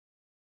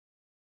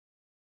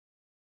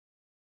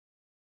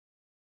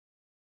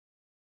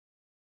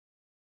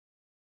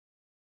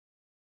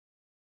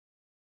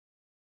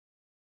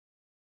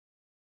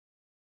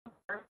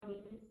My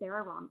name is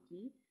Sarah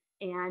Romke,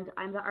 and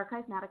I'm the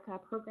Archivematica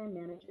Program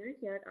Manager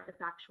here at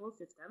Artifactual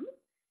Systems.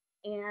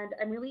 And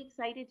I'm really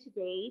excited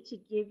today to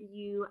give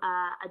you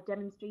a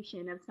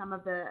demonstration of some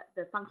of the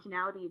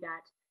functionality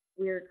that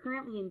we're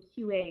currently in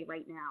QA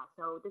right now.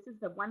 So this is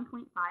the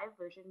 1.5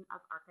 version of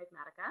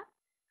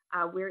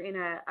Archivematica. We're in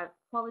a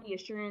quality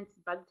assurance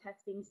bug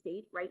testing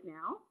state right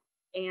now,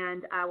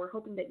 and we're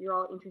hoping that you're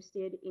all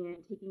interested in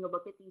taking a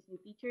look at these new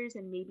features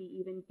and maybe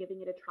even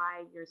giving it a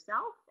try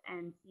yourself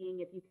and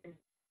seeing if you can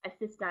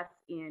assist us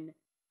in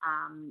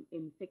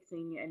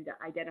fixing and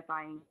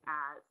identifying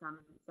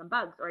some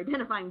bugs, or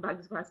identifying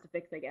bugs for us to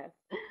fix, I guess.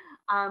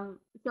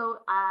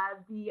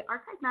 The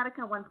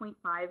Archivematica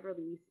 1.5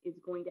 release is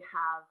going to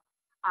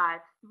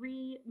have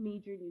 3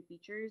 major new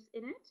features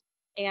in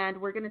it,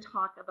 and we're going to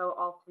talk about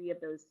all 3 of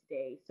those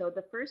today. So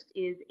the first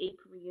is APE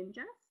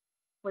reingest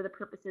for the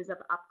purposes of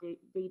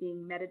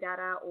updating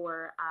metadata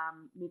or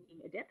making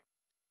a dip.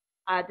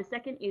 The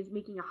second is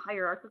making a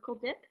hierarchical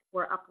dip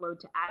for upload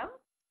to Atom.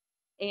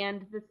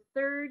 And the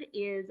third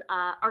is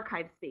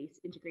archive space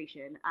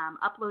integration,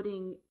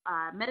 uploading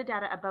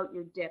metadata about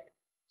your dip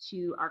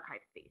to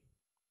archive space.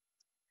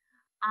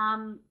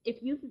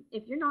 If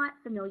you're not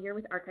familiar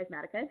with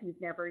Archivematica, if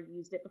you've never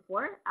used it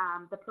before,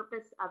 the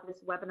purpose of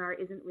this webinar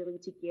isn't really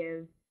to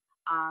give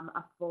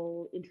a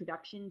full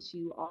introduction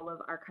to all of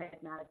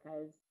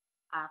Archivematica's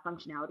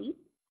functionality.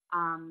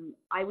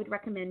 I would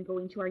recommend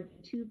going to our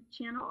YouTube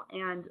channel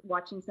and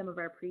watching some of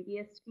our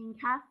previous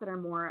screencasts that are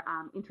more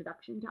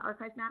introduction to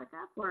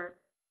Archivematica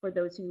for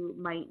those who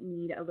might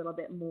need a little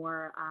bit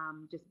more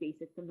just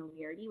basic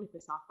familiarity with the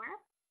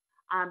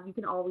software. You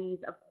can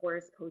always, of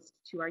course, post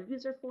to our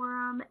user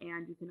forum,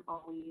 and you can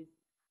always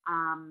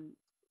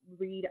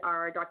read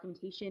our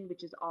documentation,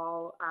 which is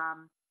all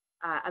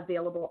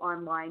available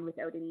online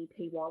without any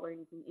paywall or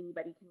anything.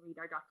 Anybody can read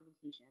our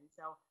documentation.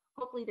 So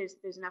hopefully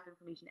there's enough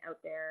information out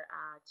there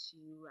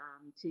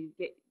to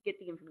get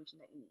the information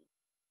that you need.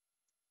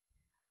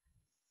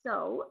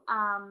 So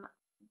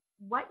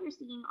what you're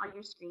seeing on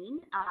your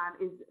screen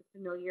is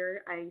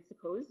familiar, I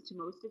suppose, to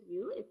most of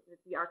you. It's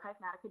the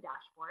Archivematica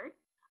dashboard.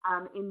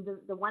 In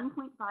the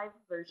 1.5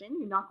 version,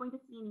 you're not going to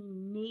see any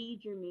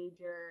major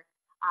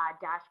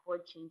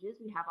dashboard changes.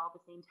 We have all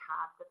the same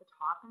tabs at the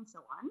top and so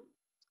on.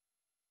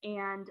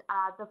 And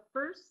the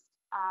first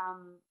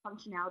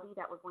functionality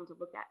that we're going to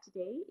look at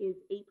today is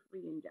APE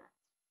reingest.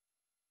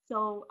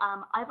 So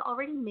I've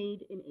already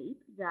made an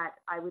APE that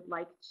I would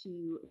like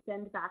to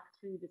send back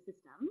through the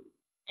system.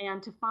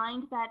 And to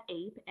find that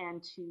APE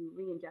and to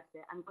reingest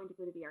it, I'm going to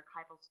go to the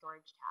archival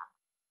storage tab.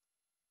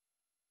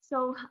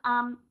 So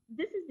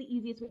this is the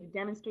easiest way to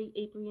demonstrate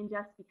APE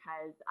reingest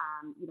because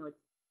it's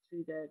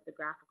through the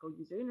graphical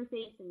user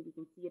interface and you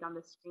can see it on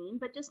the screen,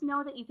 but just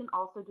know that you can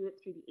also do it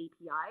through the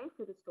API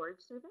for the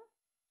storage service.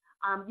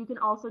 You can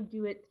also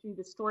do it through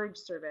the storage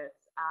service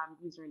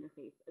user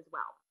interface as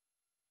well.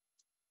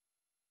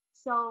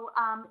 So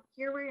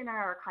here we're in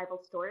our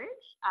archival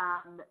storage.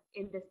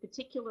 In this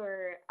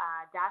particular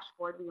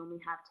dashboard, we only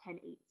have 10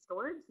 APE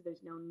stored, so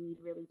there's no need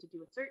really to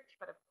do a search.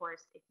 But of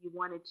course, if you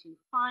wanted to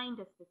find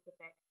a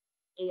specific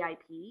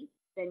AIP,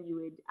 then you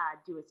would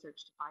do a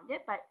search to find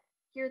it. But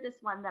here,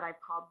 this one that I've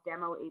called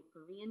Demo APE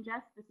for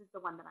Reingest, this is the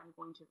one that I'm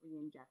going to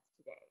reingest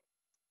today.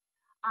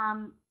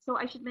 So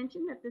I should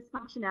mention that this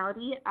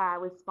functionality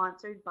was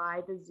sponsored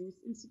by the Zeus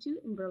Institute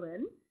in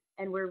Berlin,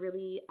 and we're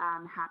really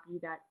happy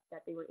that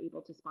they were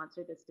able to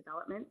sponsor this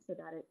development so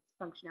that it's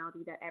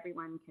functionality that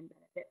everyone can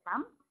benefit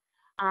from.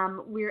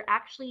 We're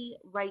actually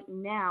right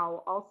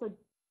now also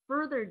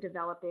further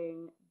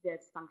developing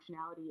this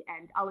functionality,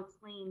 and I'll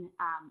explain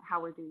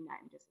how we're doing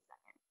that in just a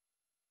second.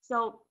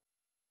 So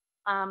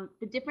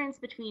the difference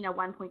between a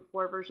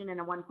 1.4 version and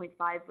a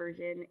 1.5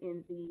 version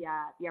in the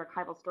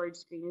archival storage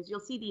screen is you'll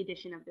see the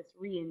addition of this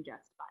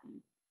reingest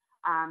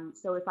button.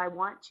 So if I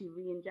want to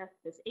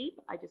reingest this APE,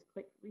 I just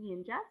click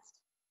reingest,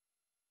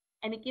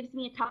 and it gives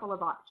me a couple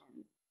of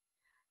options.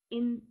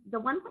 In the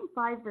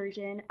 1.5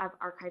 version of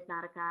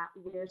Archivematica,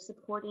 we're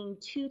supporting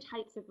 2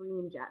 types of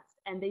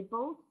reingest, and they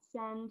both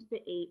send the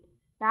APE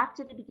back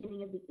to the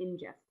beginning of the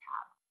ingest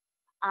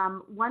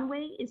tab. One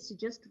way is to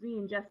just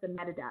reingest the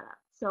metadata.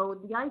 So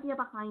the idea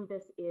behind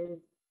this is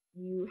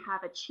you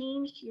have a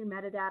change to your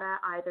metadata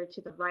either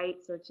to the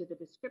rights or to the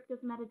descriptive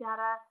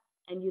metadata,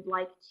 and you'd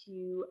like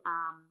to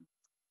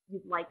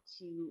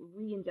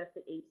reingest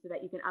the APE so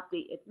that you can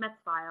update its METS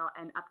file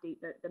and update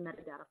the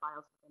metadata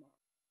files within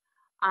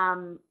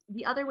it.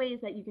 The other way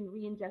is that you can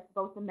reingest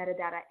both the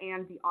metadata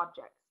and the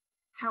objects.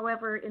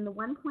 However, in the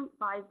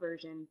 1.5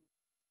 version,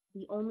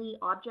 the only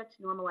object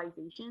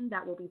normalization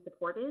that will be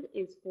supported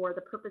is for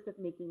the purpose of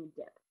making a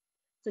dip.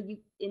 So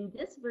in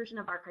this version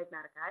of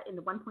Archivematica, in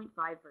the 1.5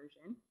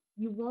 version,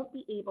 you won't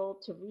be able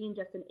to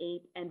reingest an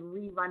APE and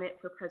rerun it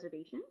for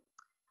preservation.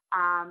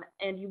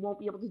 And you won't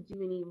be able to do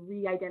any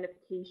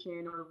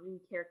re-identification or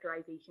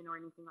re-characterization or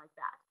anything like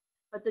that.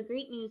 But the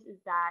great news is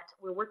that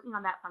we're working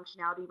on that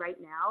functionality right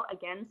now,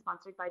 again,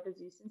 sponsored by the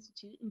Zeus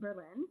Institute in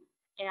Berlin.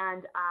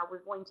 and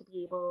we're going to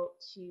be able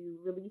to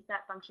release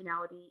that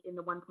functionality in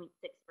the 1.6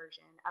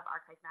 version of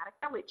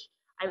Archivematica, which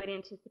I would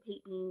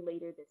anticipate being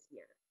later this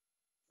year.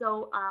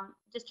 So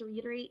just to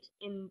reiterate,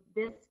 in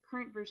this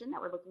current version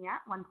that we're looking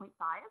at, 1.5,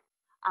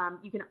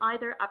 you can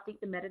either update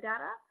the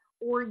metadata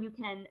or you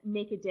can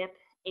make a dip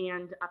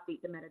and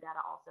update the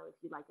metadata also if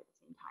you'd like at the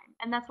same time.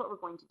 And that's what we're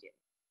going to do.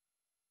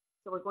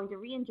 So we're going to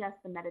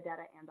re-ingest the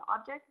metadata and the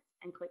objects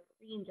and click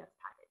re-ingest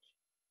package.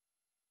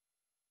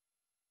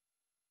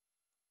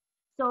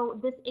 So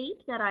this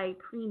ape that I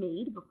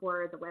pre-made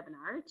before the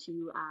webinar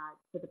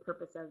for the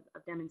purpose of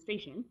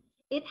demonstration,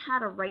 it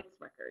had a rights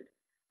record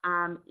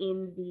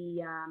in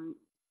the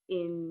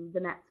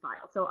METS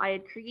file. So I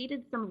had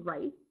created some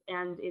rights,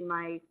 and in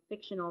my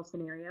fictional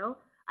scenario,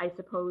 I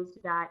supposed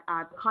that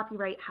the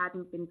copyright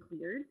hadn't been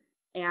cleared,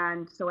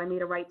 and so I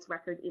made a rights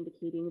record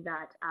indicating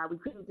that we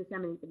couldn't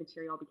disseminate the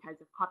material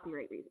because of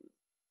copyright reasons.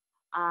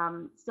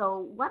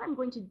 So what I'm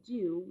going to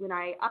do when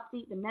I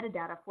update the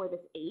metadata for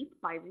this ape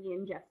by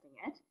re-ingesting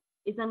it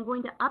is I'm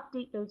going to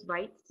update those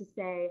rights to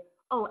say,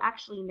 oh,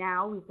 actually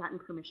now we've gotten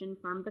permission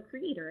from the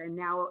creator, and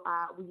now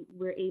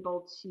we're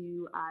able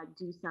to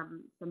do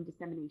some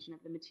dissemination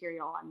of the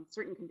material on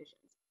certain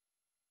conditions.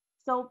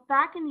 So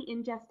back in the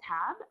ingest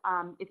tab,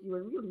 if you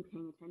were really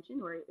paying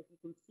attention, or if you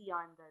can see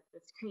on the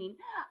screen,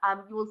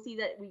 you will see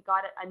that we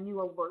got a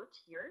new alert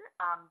here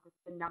with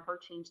the number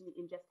changed in the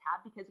ingest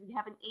tab because we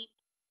have an ape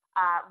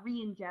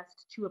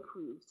re-ingest to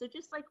approve. So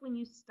just like when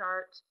you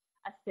start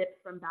a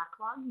SIP from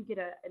backlog, you get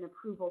an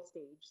approval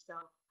stage. So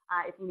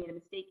if you made a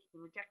mistake, you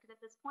can reject it at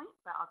this point,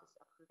 but I'll just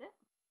approve it.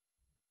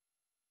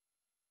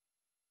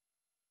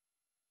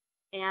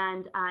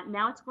 And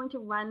now it's going to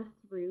run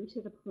through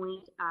to the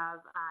point of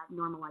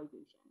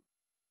normalization.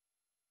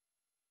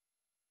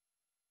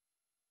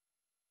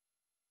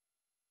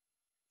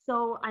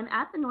 So I'm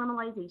at the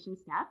normalization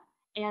step,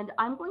 and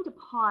I'm going to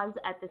pause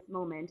at this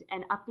moment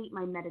and update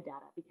my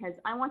metadata because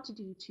I want to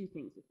do two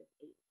things with this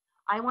ape.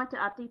 I want to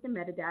update the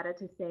metadata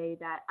to say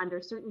that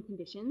under certain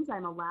conditions,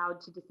 I'm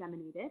allowed to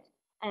disseminate it.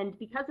 And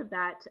because of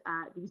that,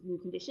 these new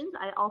conditions,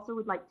 I also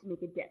would like to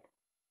make a dip.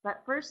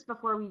 But first,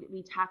 before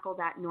we tackle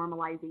that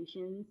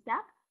normalization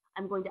step,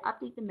 I'm going to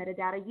update the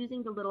metadata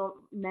using the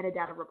little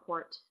metadata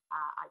report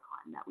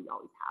icon that we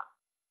always have.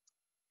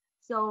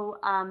 So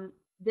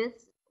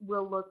this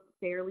will look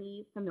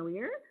fairly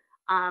familiar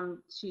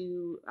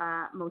to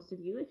most of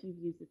you if you've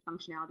used this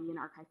functionality in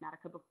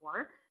Archivematica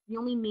before. The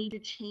only major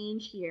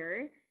change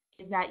here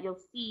is that you'll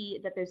see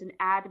that there's an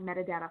add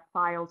metadata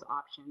files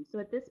option. So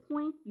at this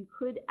point, you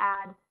could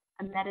add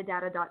a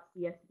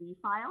metadata.csv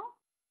file.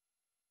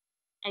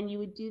 And you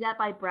would do that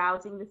by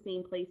browsing the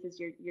same place as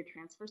your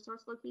transfer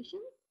source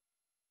locations.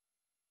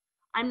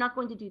 I'm not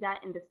going to do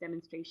that in this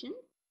demonstration.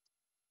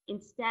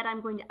 Instead,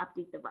 I'm going to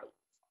update the rights.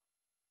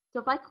 So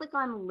if I click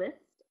on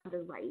list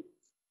under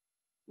rights,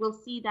 we'll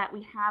see that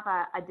we have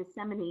a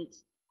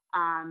disseminate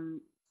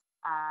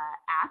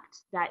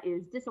act that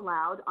is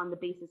disallowed on the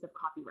basis of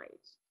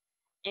copyright.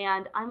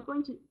 And I'm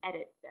going to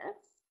edit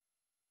this.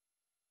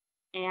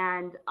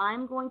 And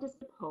I'm going to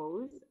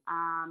suppose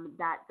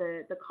that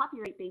the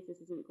copyright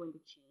basis isn't going to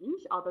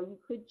change, although you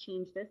could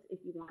change this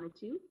if you wanted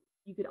to.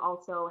 You could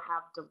also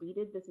have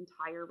deleted this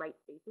entire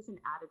rights basis and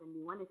added a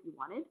new one if you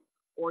wanted,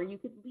 or you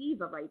could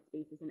leave a rights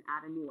basis and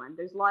add a new one.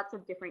 There's lots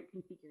of different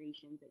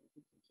configurations that you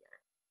could do here.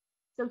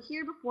 So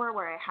here before,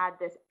 where I had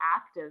this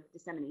act of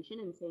dissemination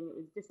and saying it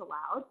was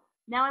disallowed,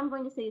 now I'm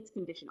going to say it's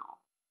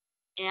conditional.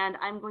 And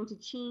I'm going to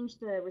change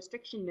the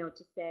restriction note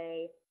to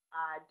say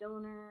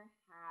donor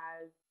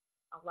has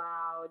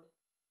allowed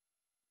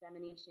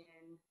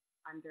dissemination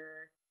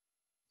under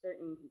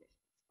certain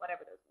conditions,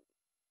 whatever those may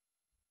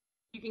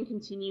be. You can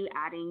continue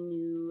adding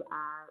new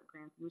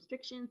grants and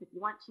restrictions if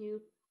you want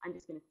to. I'm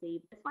just going to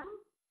save this one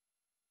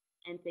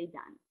and say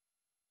done.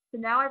 So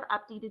now I've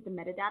updated the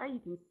metadata.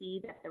 You can see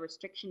that the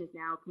restriction is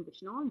now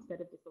conditional instead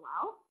of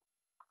disallow.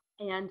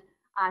 And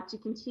to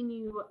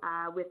continue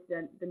with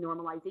the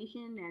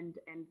normalization and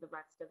the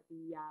rest of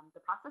the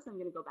process, I'm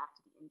going to go back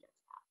to the ingest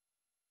tab.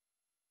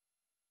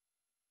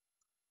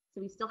 So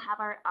we still have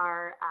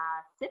our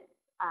SIP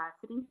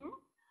sitting here.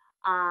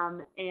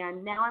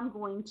 And now I'm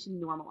going to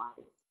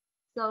normalize.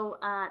 So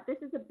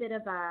this is a bit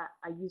of a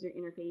user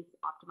interface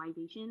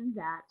optimization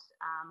that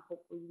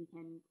hopefully we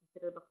can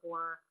consider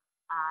before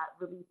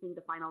releasing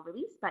the final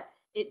release. But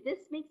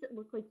this makes it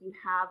look like you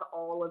have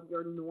all of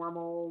your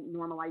normal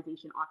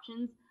normalization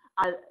options.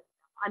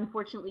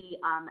 Unfortunately,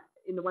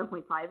 in the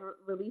 1.5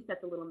 release,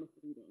 that's a little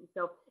misleading.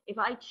 So if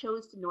I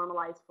chose to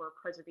normalize for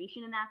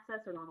preservation and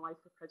access or normalize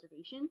for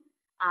preservation,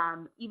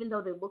 even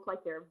though they look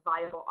like they're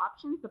viable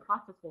options, the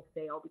process will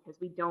fail because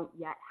we don't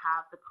yet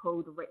have the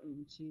code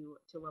written to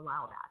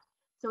allow that.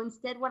 So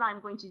instead, what I'm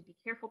going to be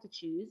careful to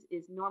choose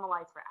is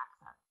normalize for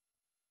access.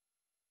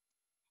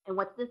 And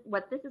what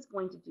this is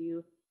going to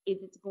do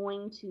is it's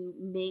going to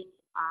make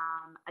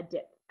a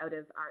dip out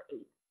of our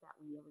ape that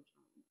we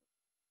originally made.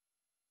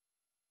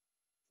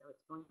 So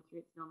it's going through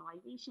its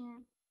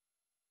normalization.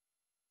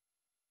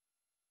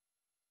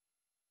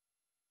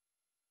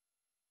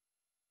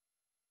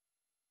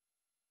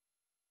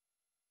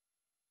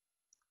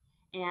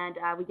 And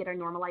we get our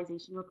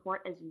normalization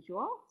report as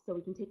usual. So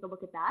we can take a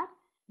look at that.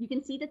 You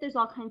can see that there's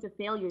all kinds of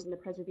failures in the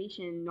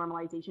preservation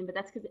normalization, but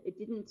that's because it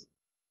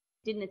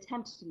didn't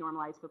attempt to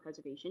normalize for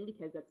preservation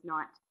because that's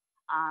not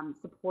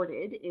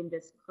supported in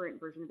this current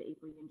version of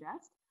A3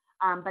 ingest.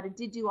 But it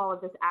did do all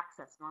of this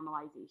access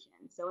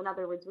normalization. So in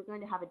other words, we're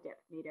going to have a dip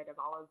made out of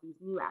all of these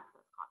new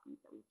access copies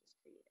that we've just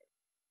created.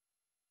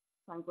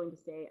 So I'm going to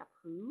say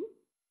approve.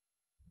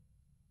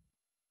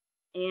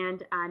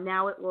 And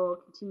now it will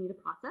continue the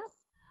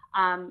process.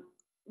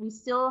 We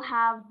still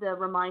have the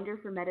reminder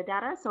for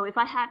metadata. So if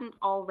I hadn't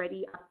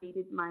already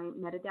updated my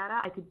metadata,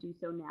 I could do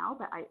so now,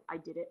 but I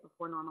did it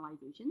before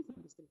normalization. So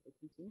I'm just going to say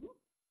continue.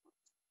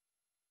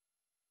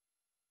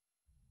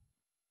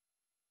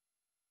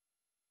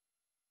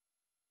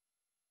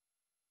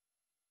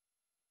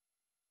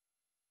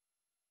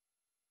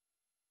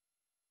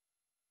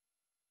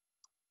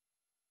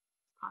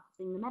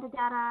 Processing the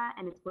metadata,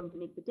 and it's going to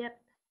make the dip.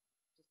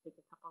 Just take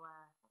a couple of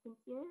seconds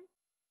here.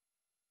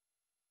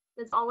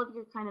 There's all of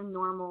your kind of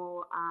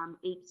normal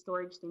ape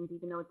storage things,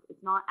 even though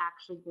it's not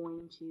actually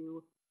going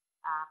to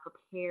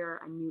prepare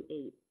a new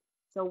ape.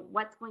 So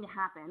what's going to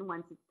happen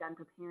once it's done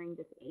preparing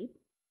this ape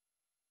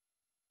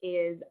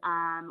is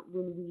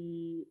when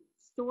we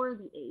store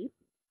the ape,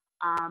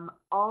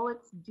 all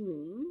it's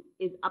doing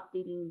is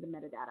updating the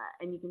metadata.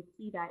 And you can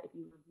see that if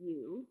you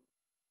review,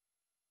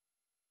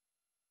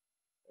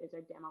 there's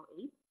our demo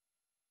ape.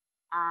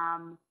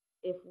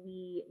 If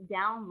we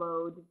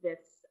download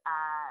this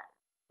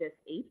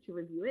ape to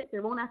review it,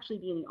 there won't actually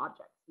be any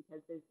objects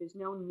because there's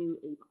no new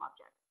ape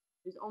objects.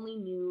 There's only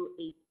new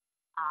ape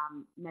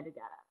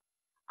metadata,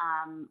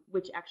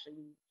 which actually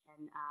we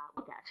can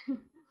look at.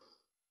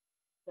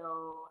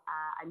 So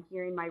I'm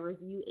here in my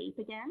review ape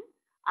again.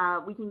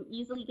 We can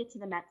easily get to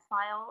the METS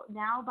file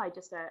now by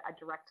just a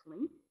direct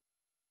link.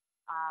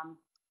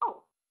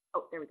 Oh,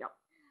 there we go.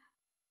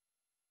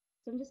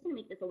 So I'm just going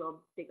to make this a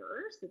little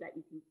bigger so that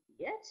you can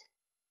see it.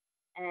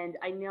 And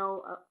I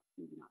know,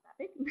 maybe not that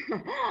big.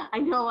 I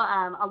know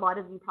a lot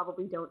of you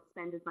probably don't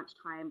spend as much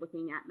time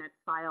looking at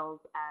METS files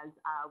as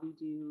we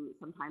do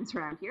sometimes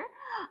around here.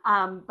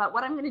 But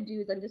what I'm going to do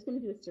is I'm just going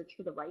to do a search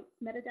for the rights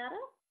metadata,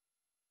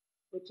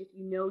 which if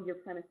you know your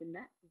premise in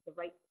METS is the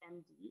rights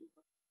MD.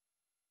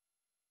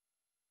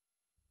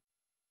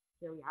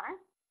 Here we are.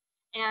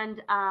 And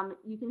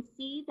you can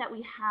see that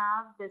we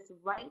have this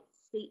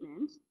rights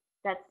statement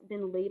that's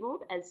been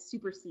labeled as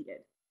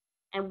superseded.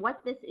 And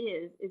what this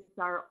is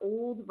our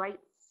old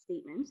rights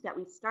statement that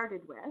we started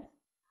with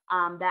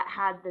that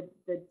had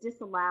the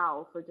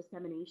disallow for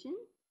dissemination.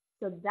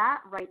 So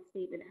that rights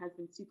statement has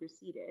been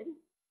superseded.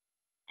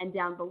 And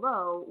down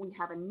below, we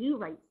have a new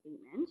rights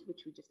statement,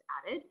 which we just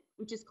added,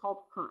 which is called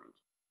current.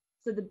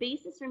 So the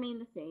basis remain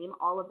the same.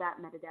 All of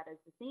that metadata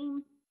is the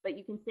same, but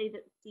you can see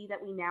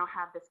that we now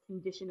have this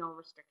conditional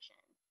restriction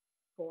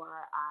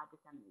for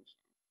dissemination.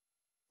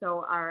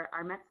 So our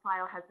METS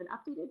file has been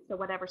updated. So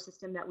whatever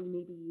system that we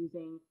may be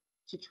using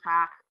to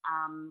track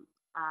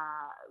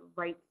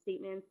rights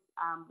statements,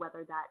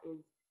 whether that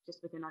is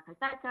just within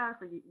Archivematica,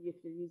 or if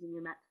you're using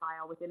your METS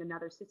file within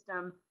another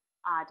system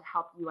to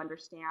help you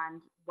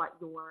understand what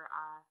your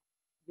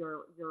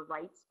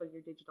rights for your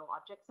digital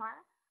objects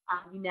are,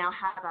 you now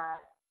have a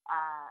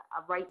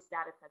rights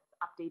status that's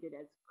updated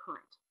as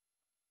current.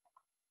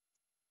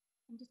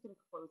 I'm just going to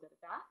close out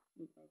of that.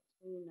 Make my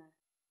screen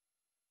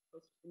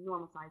close to the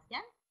normal size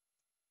again.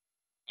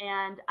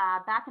 And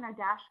back in our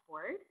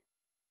dashboard,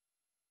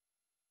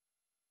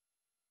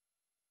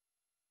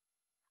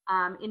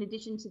 in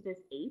addition to this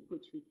ape,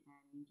 which we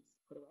can just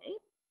put away,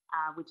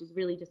 which is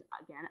really just,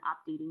 again,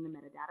 updating the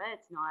metadata.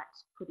 It's not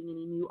putting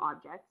any new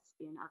objects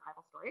in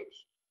archival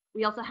storage.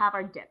 We also have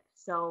our dip.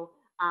 So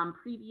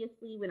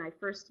previously, when I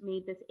first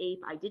made this ape,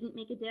 I didn't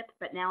make a dip,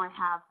 but now I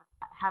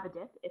have a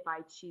dip if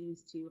I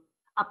choose to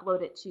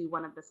upload it to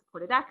one of the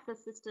supported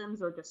access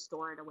systems or just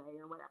store it away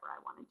or whatever I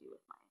want to do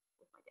with my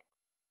dip.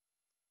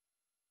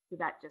 So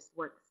that just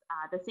works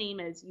the same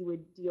as you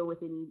would deal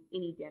with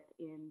any dip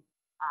in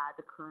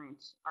the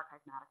current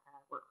Archivematica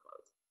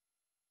workflows.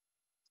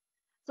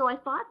 So I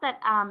thought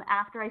that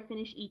after I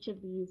finish each of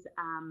these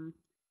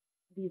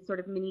sort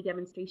of mini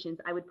demonstrations,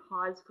 I would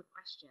pause for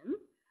questions,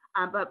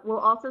 but we'll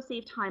also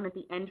save time at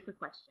the end for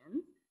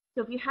questions.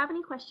 So if you have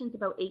any questions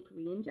about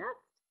A3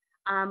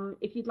 ingest,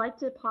 if you'd like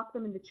to pop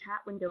them in the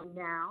chat window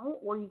now,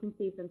 or you can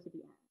save them to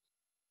the end.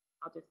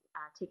 I'll just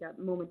take a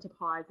moment to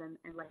pause and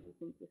let you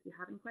think if you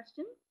have any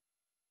questions.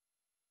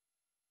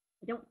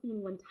 I don't see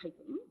anyone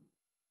typing.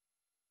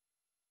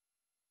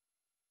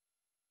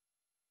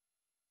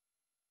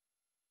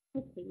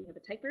 Okay, we have a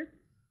typer. A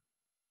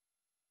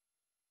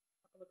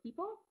couple of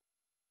people.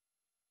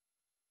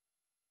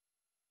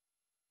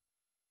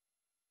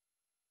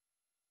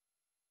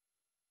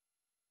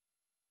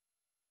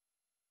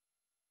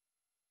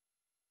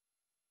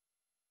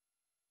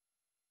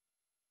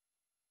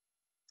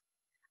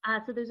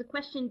 So there's a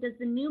question, does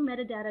the new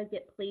metadata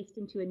get placed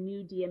into a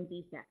new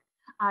DMD set?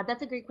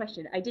 That's a great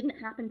question. I didn't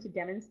happen to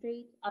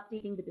demonstrate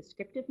updating the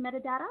descriptive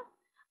metadata,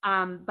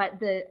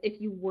 But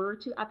if you were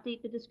to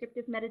update the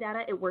descriptive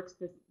metadata, it works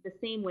the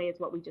same way as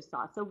what we just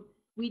saw. So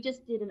we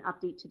just did an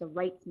update to the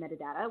rights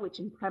metadata, which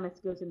in premise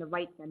goes in the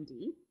rights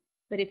MD.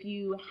 But if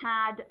you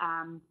had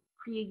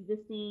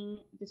pre-existing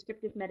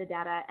descriptive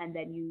metadata and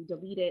then you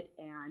delete it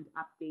and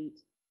update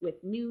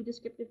with new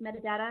descriptive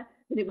metadata,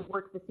 then it would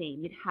work the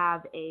same. You'd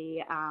have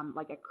a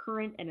like a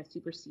current and a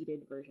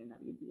superseded version of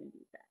your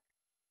DMD set.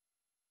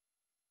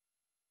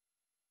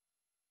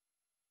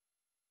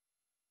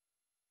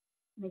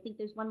 And I think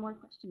there's one more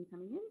question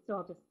coming in, so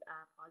I'll just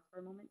pause for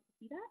a moment to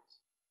see that.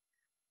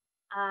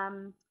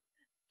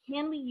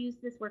 Can we use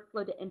this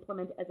workflow to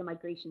implement as a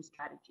migration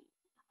strategy?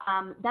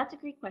 That's a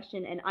great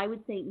question, and I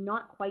would say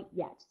not quite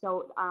yet.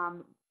 So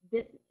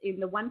this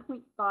in the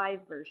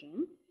 1.5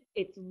 version,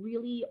 it's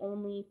really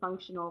only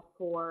functional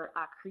for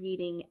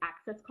creating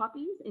access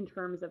copies in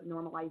terms of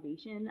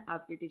normalization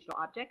of your digital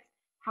objects.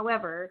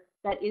 However,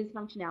 that is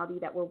functionality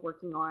that we're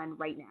working on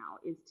right now,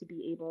 is to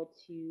be able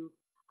to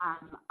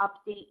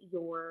update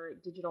your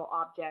digital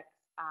objects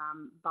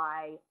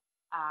by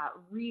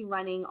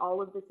rerunning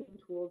all of the same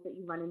tools that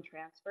you run in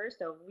transfer.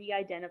 So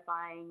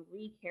re-identifying,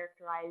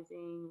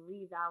 re-characterizing,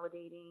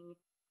 revalidating,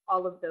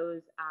 all of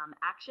those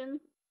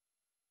actions,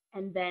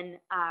 and then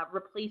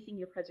replacing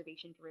your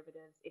preservation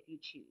derivatives if you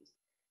choose.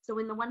 So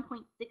in the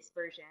 1.6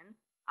 version,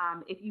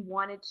 if you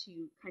wanted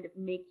to kind of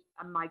make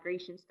a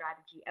migration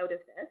strategy out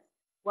of this,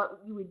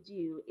 what you would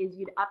do is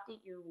you'd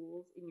update your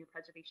rules in your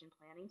preservation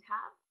planning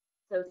tab.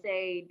 So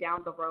say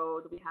down the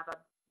road, we have a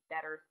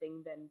better thing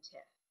than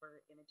TIFF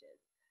for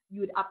images. You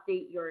would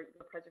update your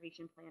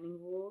preservation planning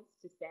rules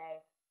to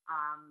say,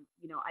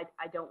 you know, I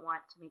don't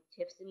want to make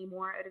TIFFs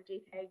anymore out of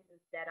JPEGs.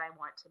 Instead, I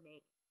want to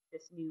make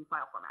this new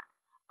file format.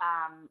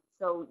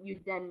 So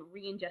you then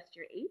re-ingest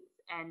your 8s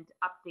and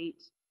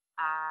update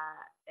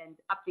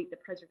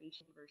the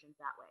preservation versions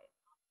that way,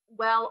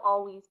 while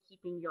always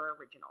keeping your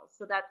originals.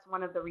 So that's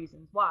one of the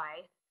reasons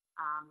why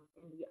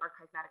in the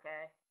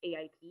Archivematica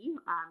AIP,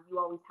 you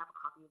always have a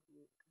copy of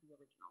the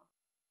original.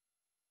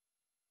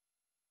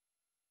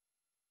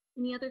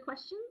 Any other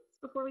questions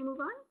before we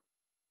move on?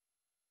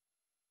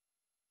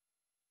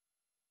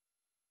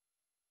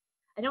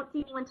 I don't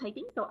see anyone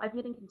typing, so I'm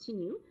going to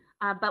continue,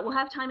 but we'll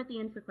have time at the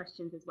end for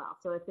questions as well.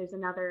 So if there's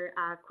another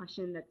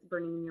question that's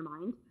burning in your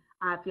mind,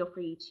 feel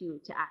free to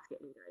ask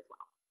it later as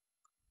well.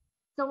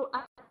 So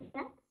the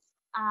next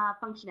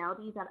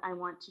functionality that I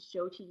want to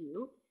show to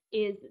you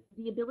is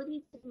the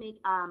ability to make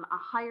a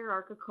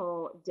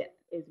hierarchical dip,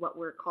 is what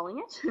we're calling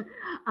it,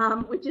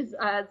 which is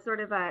sort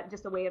of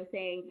just a way of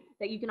saying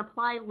that you can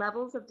apply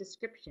levels of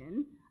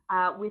description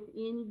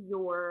within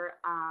your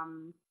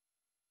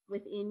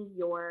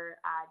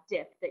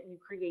dip that you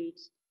create,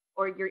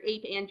 or your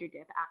ape and your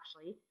dip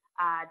actually,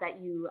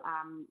 that you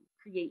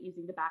create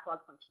using the backlog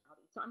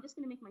functionality. So I'm just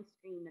going to make my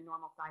screen the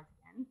normal size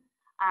again.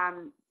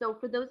 So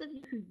for those of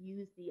you who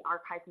use the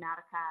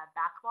Archivematica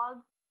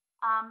backlog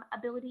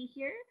ability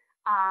here,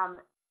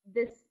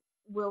 this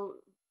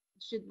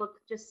should look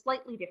just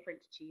slightly different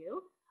to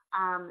you.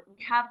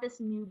 We have this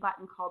new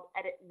button called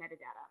Edit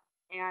Metadata,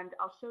 and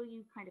I'll show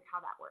you kind of how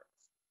that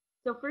works.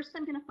 So first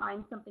I'm going to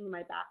find something in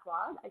my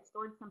backlog. I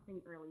stored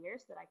something earlier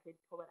so that I could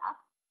pull it up.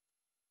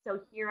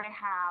 So here I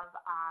have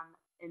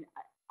a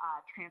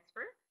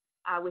transfer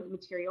with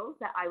materials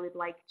that I would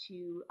like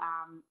to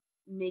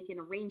make an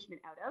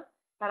arrangement out of,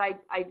 but I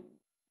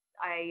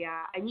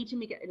need to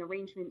make an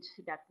arrangement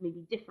that's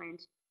maybe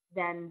different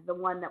than the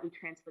one that we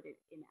transferred it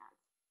in as.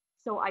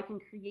 So I can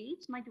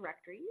create my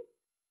directories.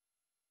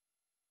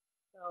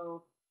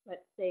 So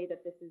let's say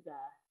that this is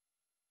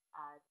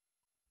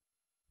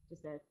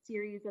just a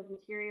series of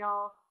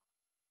material,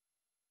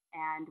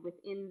 and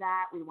within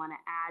that we want to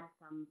add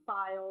some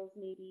files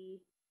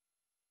maybe.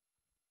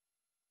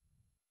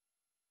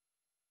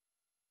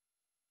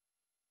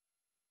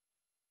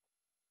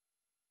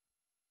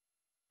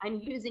 I'm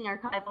using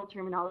archival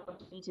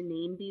terminology to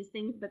name these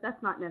things, but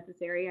that's not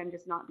necessary. I'm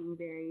just not being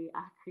very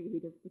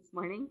creative this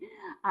morning.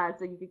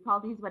 So you could call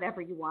these whatever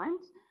you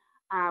want.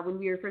 When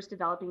we were first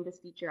developing this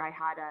feature, I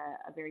had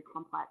a very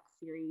complex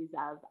series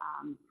of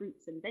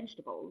fruits and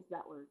vegetables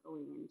that were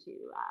going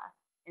into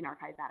in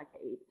Archivematica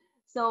 8.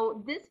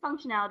 So this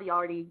functionality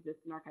already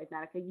exists in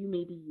Archivematica. You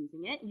may be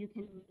using it. You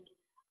can make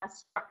a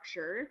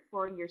structure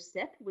for your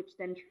SIP, which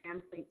then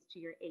translates to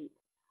your 8.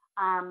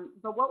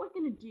 But what we're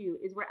going to do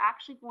is we're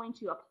actually going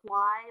to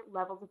apply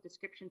levels of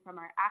description from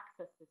our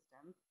access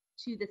system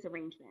to this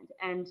arrangement.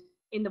 And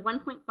in the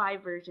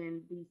 1.5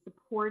 version, the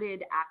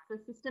supported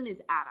access system is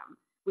Atom,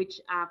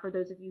 which for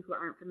those of you who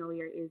aren't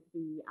familiar is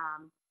the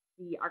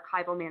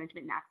archival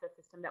management and access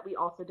system that we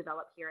also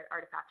develop here at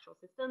Artifactual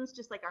Systems.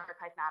 Just like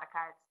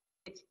Archivematica,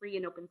 it's free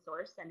and open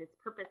source, and its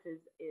purpose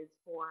is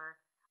for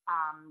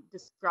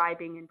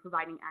describing and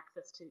providing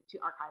access to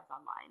archives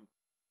online.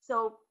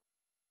 So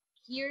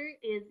here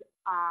is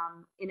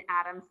an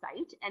Atom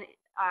site, and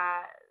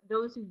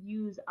those who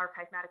use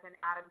Archivematica and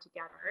Atom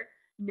together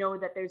know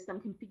that there's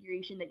some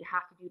configuration that you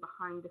have to do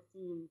behind the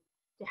scenes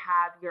to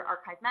have your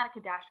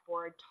Archivematica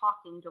dashboard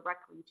talking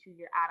directly to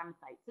your Atom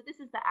site. So this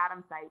is the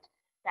Atom site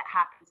that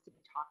happens to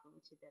be talking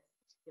to this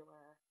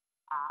particular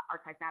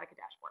Archivematica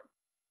dashboard.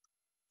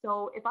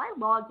 So if I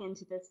log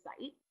into this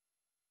site,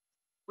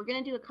 we're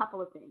going to do a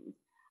couple of things.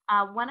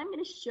 One, I'm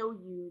going to show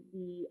you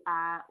the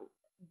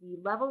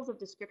levels of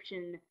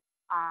description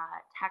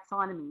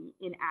taxonomy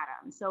in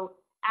Atom. So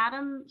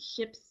Atom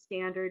ships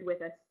standard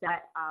with a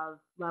set of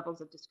levels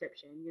of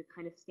description, your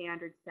kind of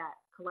standard set: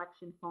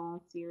 collection,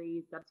 font,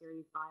 series,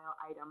 subseries, file,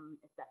 item,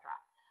 etc.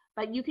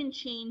 But you can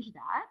change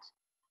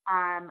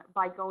that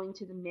by going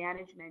to the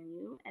Manage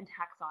menu and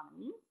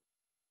Taxonomy,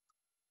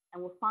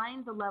 and we'll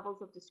find the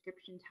levels of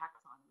description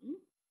taxonomy.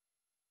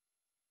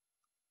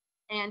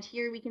 And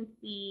here we can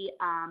see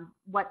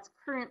what's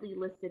currently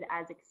listed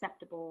as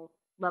acceptable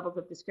levels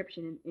of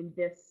description in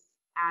this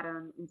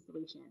Atom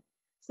installation.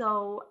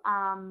 So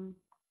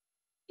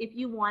if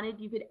you wanted,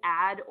 you could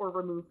add or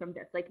remove from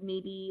this. Like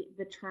maybe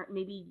the term,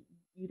 maybe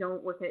you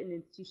don't work at an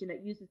institution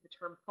that uses the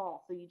term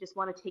fall, so you just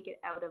want to take it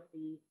out of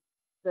the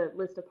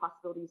list of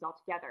possibilities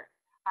altogether.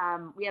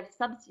 We have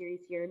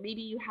subseries here.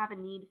 Maybe you have a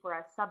need for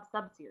a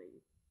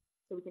sub-subseries.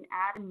 So we can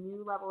add a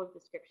new level of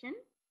description,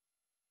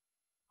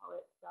 call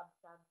it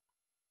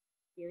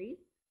sub-subseries,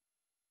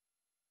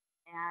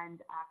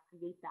 and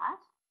create that.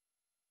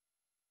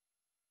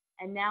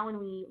 And now when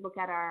we look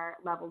at our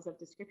levels of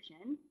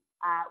description,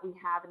 we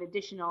have an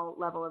additional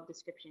level of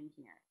description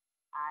here.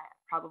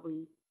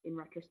 Probably in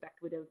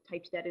retrospect would have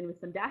typed that in with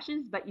some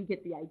dashes, but you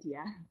get the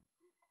idea.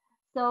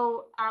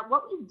 So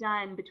what we've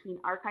done between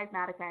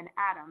Archivematica and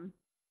Atom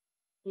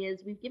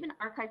is we've given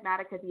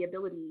Archivematica the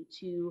ability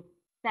to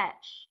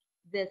fetch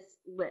this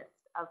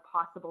list of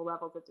possible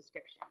levels of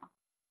description.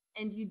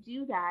 And you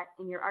do that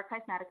in your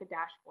Archivematica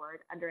dashboard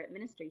under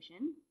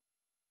Administration,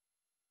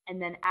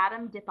 and then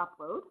Atom dip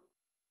upload.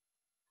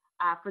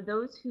 For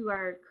those who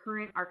are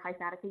current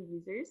Archivematica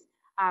users,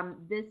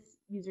 this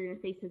user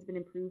interface has been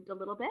improved a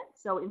little bit.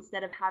 So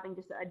instead of having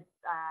just a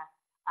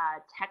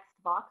text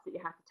box that you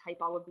have to type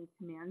all of these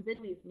commands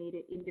in, we've made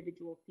it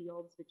individual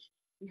fields, which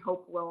we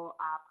hope will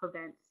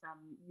prevent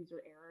some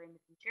user error in the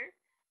future.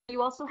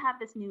 You also have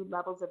this new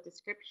levels of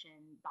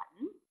description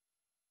button,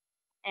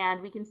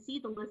 and we can see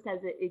the list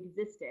as it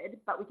existed,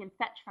 but we can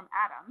fetch from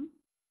Atom,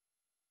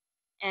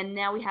 and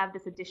now we have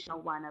this additional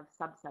one of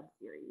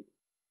sub-subseries.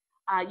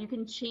 You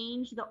can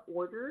change the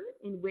order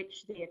in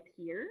which they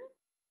appear.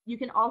 You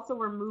can also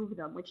remove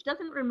them, which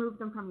doesn't remove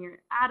them from your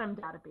Atom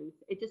database.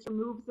 It just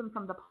removes them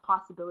from the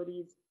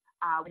possibilities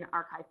in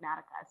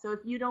Archivematica. So if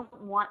you don't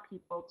want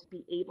people to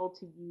be able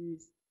to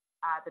use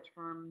the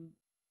term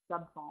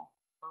subfont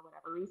for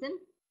whatever reason,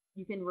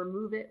 you can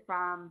remove it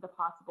from the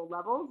possible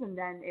levels, and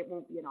then it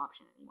won't be an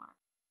option anymore.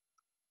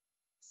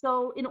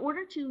 So in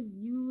order to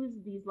use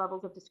these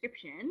levels of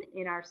description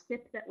in our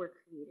SIP that we're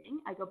creating,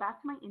 I go back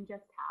to my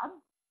ingest tab,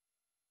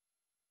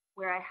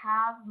 where I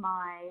have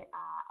my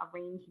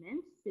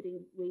arrangement sitting,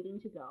 waiting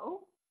to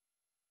go.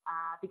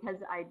 Because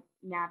I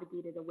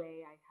navigated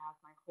away, I have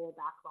my whole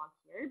backlog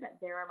here, but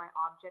there are my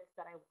objects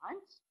that I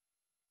want.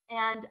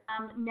 And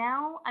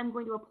now I'm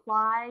going to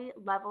apply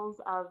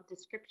levels of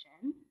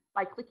description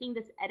by clicking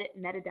this Edit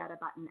Metadata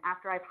button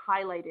after I've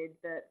highlighted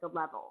the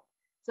level.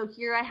 So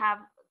here I have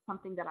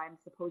something that I'm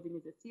supposing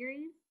is a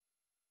series.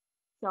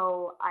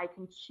 So I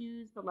can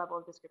choose the level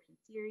of description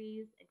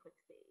series and click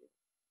Save.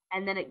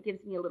 And then it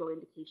gives me a little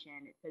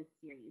indication. It says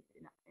series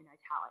in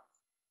italics.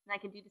 And I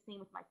can do the same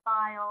with my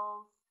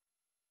files.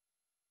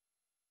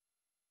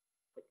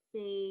 Click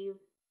Save.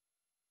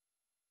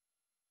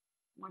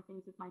 More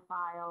things with my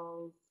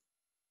files.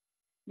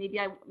 Maybe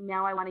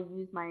now I want to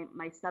use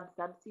my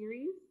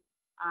sub-subseries.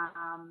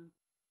 I'll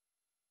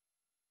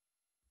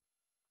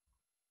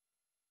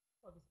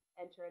just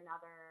enter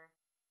another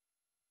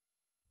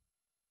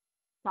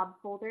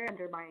subfolder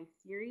under my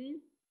series,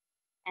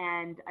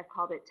 and I've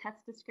called it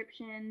test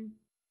description,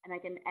 and I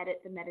can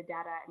edit the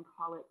metadata and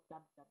call it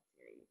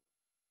sub-subseries.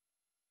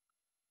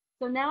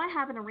 So now I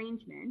have an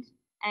arrangement,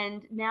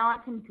 and now I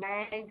can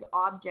drag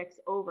objects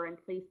over and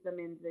place them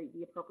in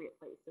the appropriate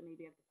place. So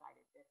maybe I've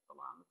decided this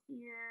belongs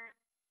here.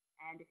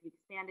 And if you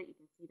expand it, you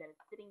can see that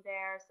it's sitting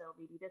there. So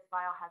maybe this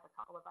file has a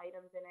couple of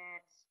items in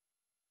it.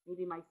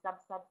 Maybe my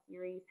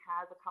sub-subseries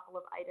has a couple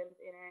of items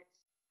in it.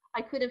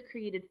 I could have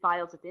created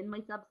files within my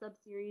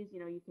sub-subseries.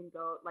 You know, you can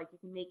go, like, you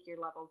can make your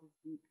levels as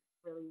deep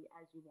really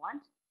as you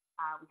want.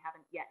 We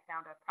haven't yet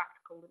found a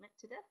practical limit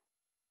to this.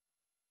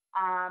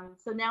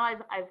 So now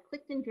I've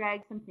clicked and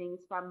dragged some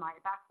things from my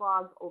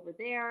backlog over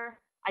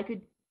there. I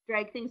could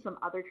drag things from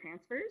other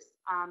transfers.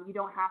 You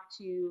don't have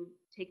to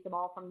take them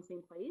all from the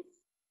same place.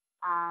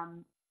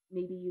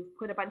 Maybe you've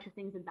put a bunch of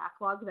things in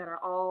backlog that are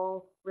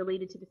all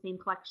related to the same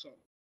collection.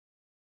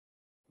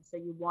 So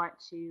you want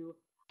to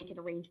make an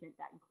arrangement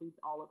that includes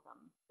all of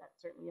them.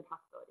 That's certainly a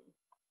possibility.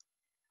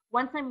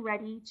 Once I'm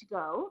ready to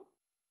go,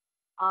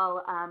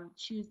 I'll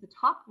choose the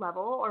top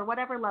level or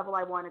whatever level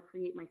I want to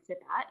create my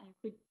SIP at. You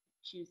could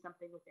choose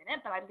something within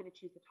it, but I'm going to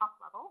choose the top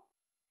level.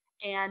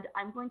 And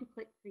I'm going to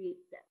click Create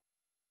SIP.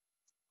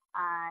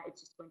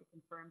 It's just going to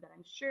confirm that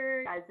I'm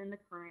sure, as in the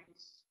current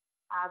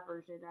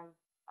version of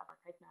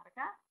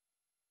Archivematica.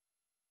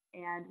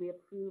 And we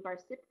approve our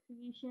SIP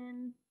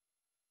creation.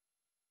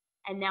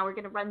 And now we're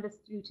going to run this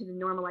through to the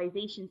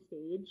normalization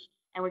stage,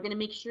 and we're going to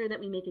make sure that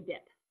we make a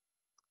dip.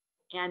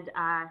 And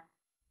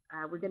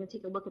we're going to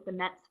take a look at the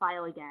METS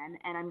file again,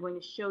 and I'm going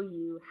to show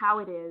you how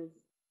it is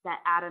that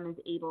Atom is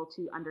able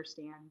to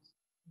understand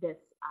this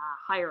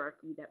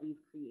hierarchy that we've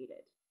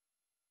created.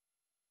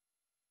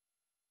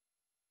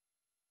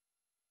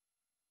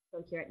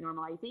 So here at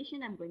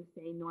normalization, I'm going to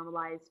say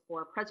normalize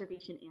for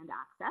preservation and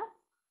access.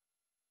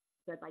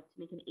 So I'd like to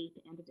make an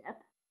ape and a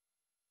dip.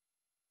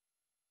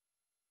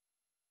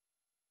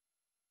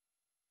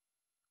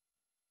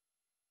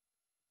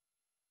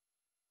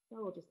 So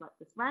we'll just let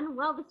this run.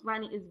 While this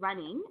run is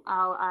running,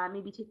 I'll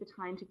maybe take the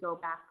time to go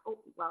back. Oh,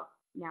 well,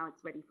 now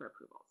it's ready for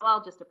approval. So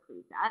I'll just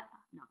approve that.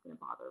 I'm not going to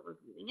bother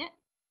reviewing it.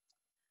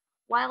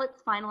 While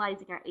it's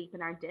finalizing our ape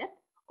and our dip,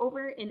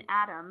 over in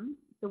Atom,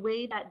 the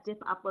way that dip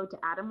upload to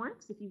Atom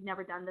works, if you've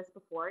never done this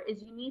before,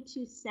 is you need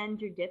to send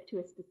your dip to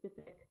a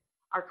specific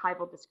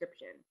archival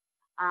description.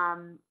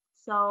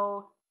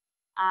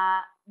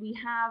 We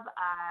have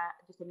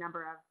just a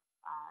number of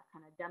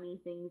kind of dummy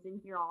things in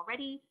here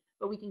already,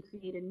 but we can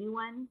create a new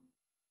one.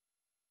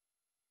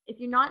 If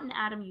you're not an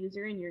Atom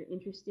user and you're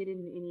interested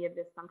in any of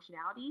this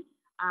functionality,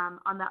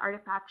 on the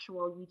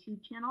Artifactual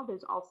YouTube channel,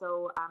 there's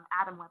also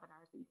Atom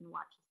webinars that you can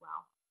watch as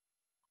well.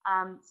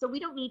 So we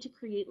don't need to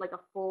create like a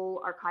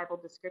full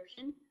archival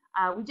description.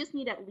 We just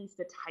need at least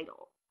a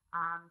title.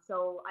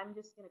 So I'm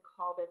just going to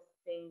call this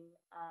thing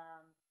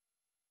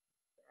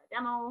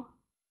demo,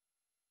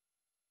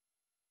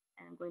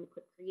 and I'm going to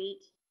click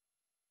create.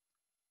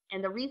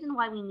 And the reason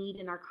why we need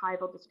an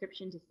archival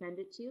description to send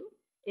it to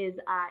is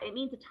it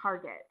means a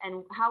target,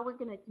 and how we're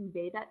going to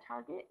convey that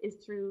target is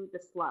through the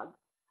slug.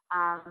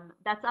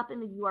 That's up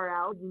in the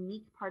URL,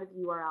 unique part of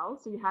the URL.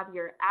 So you have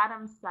your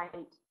Atom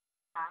site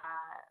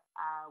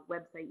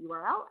website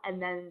URL,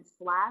 and then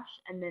slash,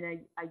 and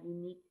then a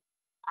unique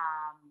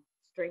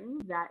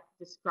string that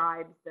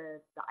describes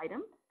the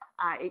item.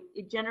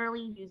 It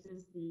generally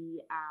uses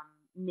the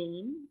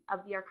name of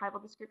the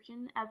archival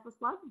description as the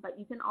slug, but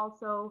you can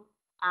also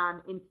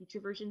in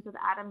future versions of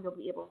Atom, you'll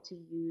be able to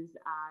use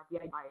the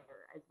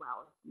divider as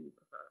well if you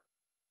prefer.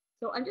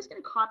 So I'm just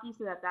going to copy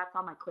so that that's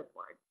on my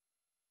clipboard.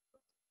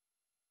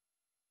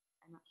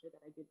 I'm not sure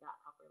that I did that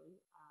properly.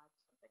 Just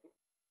a second.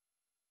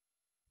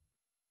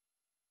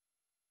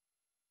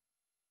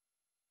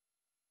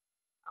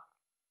 Okay.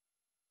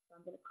 So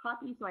I'm going to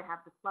copy so I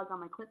have the slug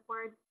on my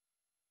clipboard.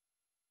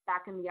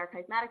 Back in the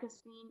Archivematica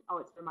screen,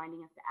 oh, it's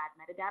reminding us to add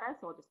metadata,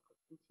 so I'll just click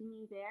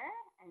continue there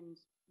and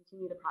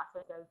continue the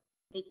process of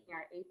making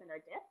our ape and our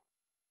dip.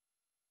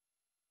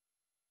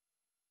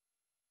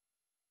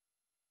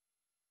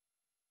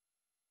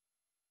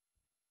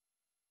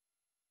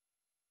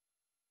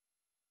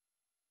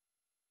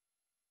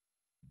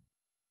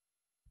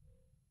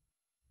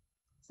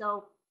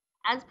 So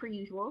as per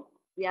usual,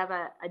 we have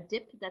a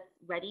dip that's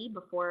ready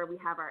before we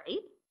have our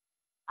ape.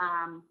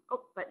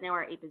 But now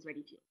our ape is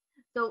ready too.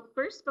 So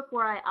first,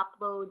 before I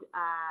upload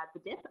the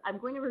dip, I'm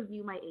going to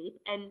review my ape.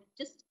 And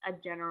just a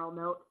general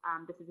note,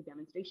 this is a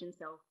demonstration,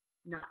 so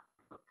not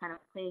kind of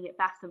playing it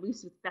fast and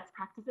loose with best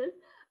practices,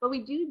 but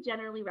we do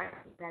generally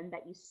recommend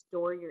that you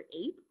store your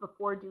ape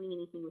before doing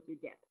anything with your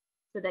dip,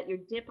 so that your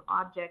dip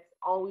objects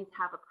always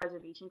have a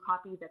preservation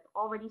copy that's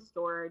already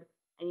stored,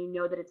 and you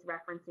know that it's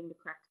referencing the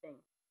correct thing.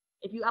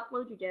 If you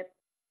upload your dip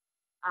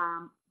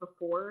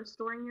before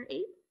storing your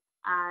ape,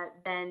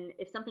 then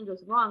if something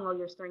goes wrong while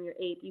you're storing your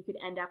ape, you could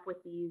end up with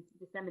these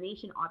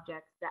dissemination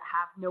objects that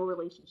have no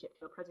relationship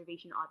to a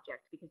preservation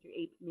object because your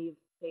ape may have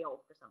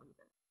failed for some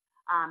reason.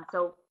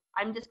 So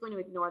I'm just going to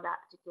ignore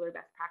that particular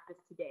best practice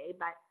today,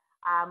 but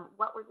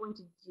what we're going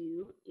to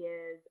do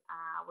is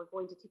we're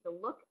going to take a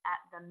look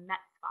at the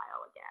METS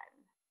file again.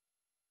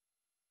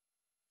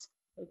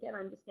 So again,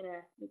 I'm just going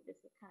to make this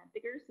kind of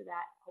bigger so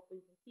that hopefully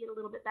you can see it a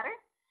little bit better.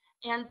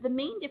 And the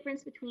main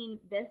difference between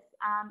this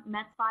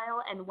METS file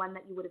and one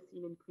that you would have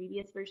seen in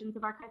previous versions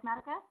of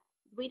Archivematica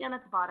is way down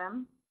at the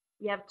bottom,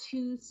 we have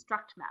two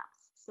struct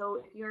maps.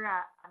 So if you're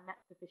a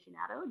METS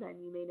aficionado, then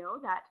you may know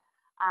that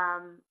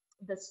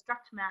the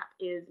struct map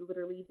is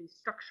literally the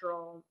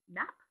structural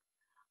map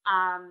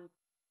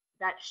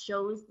that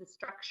shows the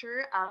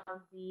structure of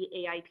the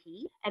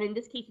AIP. And in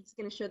this case, it's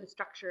going to show the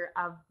structure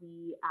of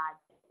the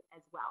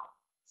as well.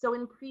 So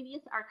in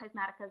previous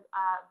Archivematica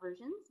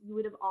versions, you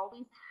would have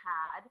always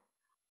had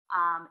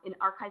an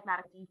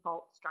Archivematica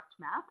default struct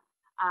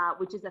map,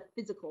 which is a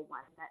physical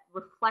one that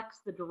reflects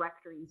the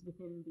directories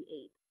within the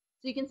ape.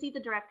 So you can see the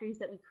directories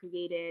that we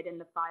created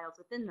and the files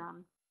within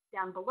them.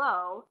 Down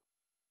below,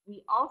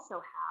 we also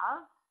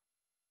have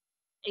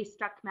a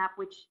struct map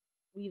which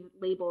we've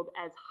labeled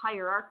as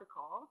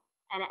hierarchical,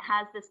 and it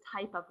has this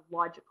type of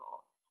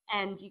logical.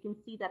 And you can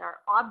see that our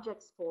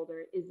objects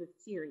folder is a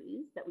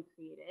series that we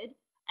created,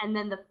 and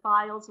then the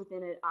files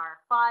within it are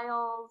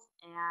files,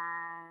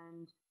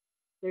 and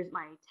there's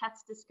my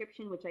test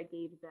description, which I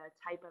gave the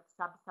type of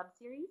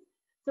sub-series.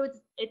 So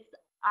it's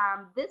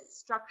this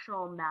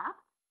structural map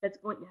that's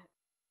going to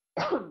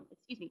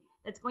excuse me,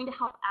 that's going to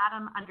help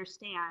Atom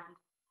understand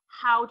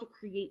how to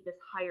create this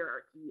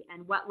hierarchy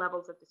and what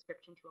levels of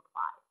description to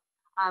apply.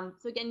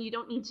 So again, you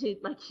don't need to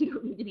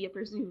be a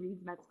person who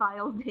reads Mets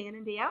files day in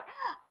and day out,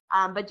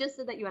 but just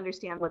so that you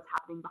understand what's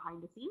happening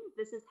behind the scenes,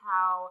 this is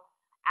how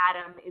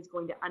Atom is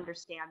going to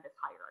understand this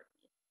hierarchy.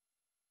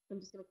 So I'm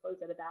just going to close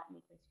out of that and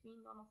make my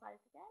screen normal size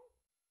again.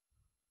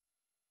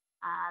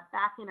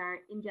 Back in our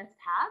ingest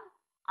tab,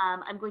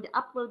 I'm going to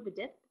upload the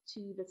dip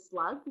to the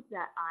slug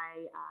that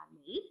I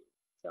made.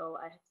 So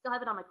I still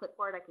have it on my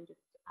clipboard. I can just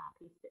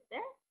paste it there.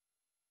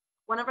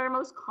 One of our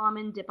most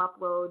common dip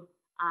upload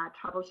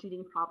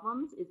troubleshooting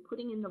problems is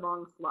putting in the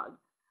wrong slug.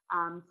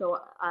 So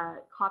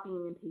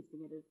copying and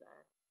pasting it is a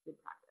good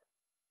practice.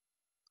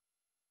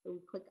 So we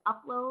click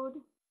upload.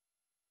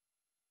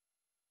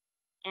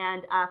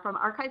 And from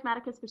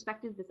Archivematica's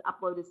perspective, this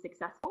upload is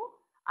successful.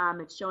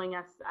 It's showing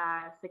us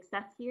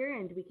success here,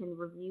 and we can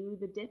review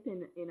the dip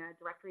in a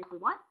directory if we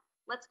want.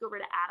 Let's go over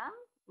to Atom,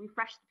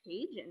 refresh the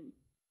page, and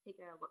take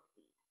a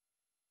look-see.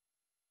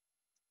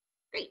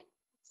 Great.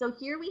 So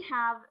here we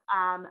have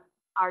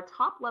our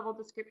top level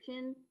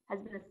description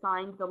has been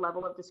assigned the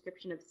level of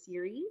description of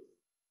series.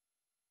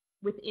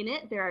 Within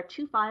it, there are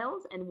 2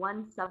 files and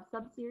 1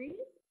 sub-series,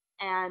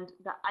 and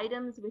the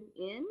items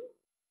within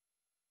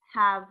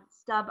have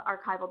stub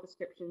archival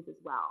descriptions as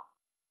well.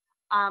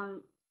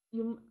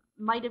 You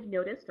might have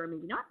noticed, or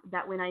maybe not,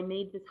 that when I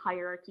made this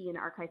hierarchy in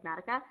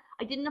Archivematica,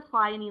 I didn't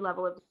apply any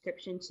level of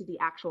description to the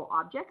actual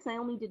objects. I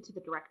only did to the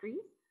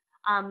directories.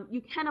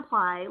 You can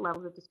apply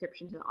levels of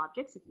description to the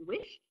objects if you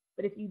wish,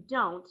 but if you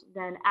don't,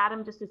 then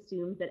Atom just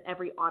assumes that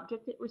every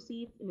object it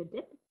receives in a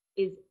dip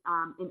is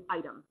an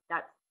item.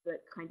 That's the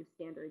kind of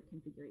standard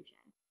configuration.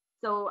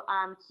 So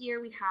here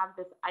we have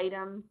this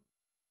item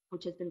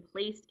which has been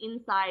placed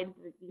inside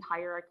the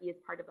hierarchy as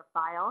part of a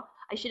file.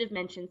 I should have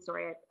mentioned,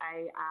 sorry,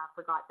 I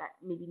forgot that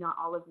maybe not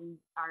all of you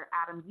are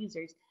Atom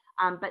users,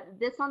 but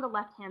this on the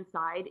left-hand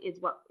side is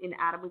what in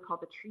Atom we call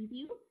the tree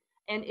view,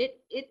 and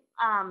it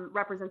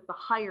represents the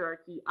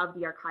hierarchy of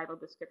the archival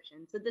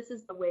description. So this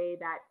is the way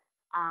that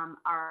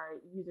our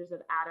users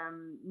of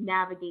Atom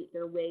navigate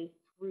their way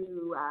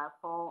through a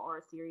file or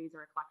a series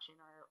or a collection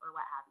or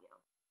what have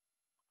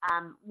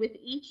you. With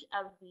each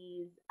of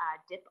these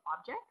dip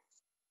objects,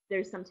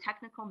 there's some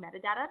technical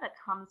metadata that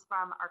comes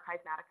from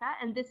Archivematica,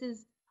 and this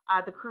is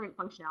the current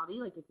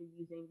functionality. Like if you're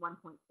using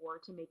 1.4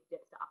 to make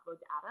dips to upload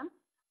to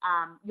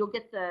Atom, you'll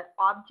get the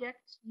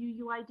object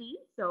UUID,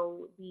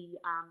 so the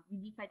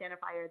unique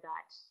identifier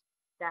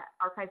that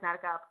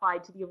Archivematica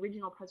applied to the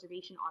original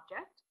preservation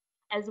object,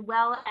 as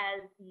well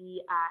as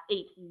the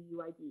ape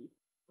UUID.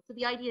 So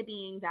the idea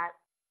being that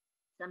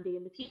someday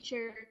in the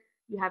future,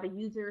 you have a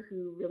user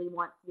who really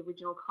wants the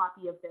original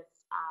copy of this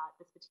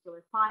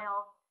particular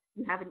file.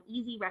 You have an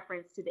easy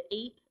reference to the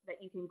ape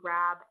that you can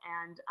grab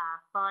and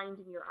find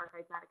in your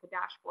Archivematica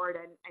dashboard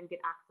and get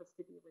access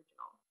to the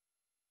original.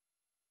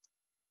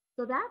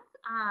 So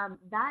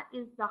that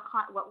is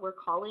what we're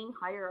calling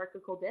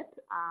hierarchical dip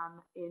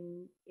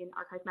in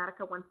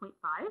Archivematica 1.5.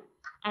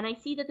 And I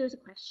see that there's a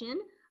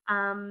question.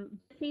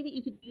 Say that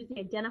you could use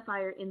the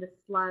identifier in the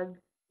slug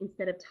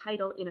instead of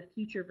title in a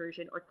future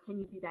version, or can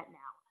you do that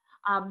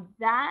now?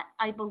 That,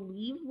 I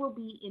believe, will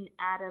be in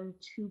Atom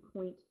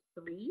 2.3.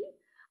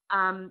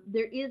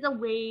 There is a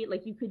way,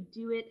 like you could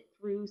do it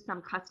through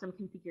some custom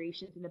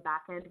configurations in the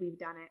backend. We've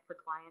done it for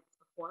clients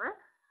before.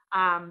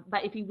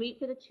 But if you wait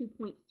for the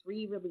 2.3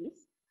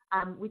 release,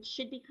 which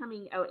should be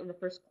coming out in the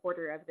first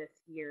quarter of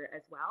this year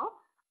as well,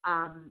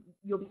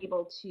 you'll be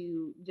able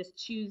to just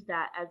choose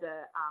that as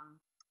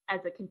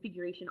a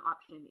configuration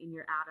option in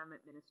your Atom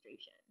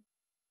administration.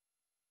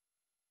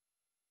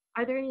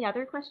 Are there any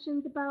other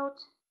questions about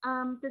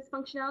this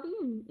functionality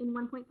in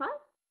 1.5?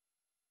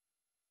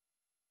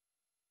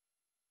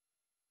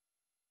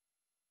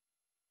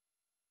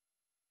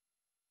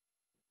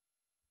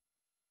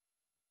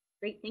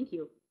 Great, thank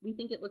you. We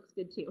think it looks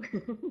good too.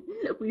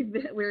 we've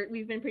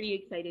been pretty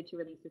excited to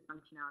release this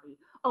functionality.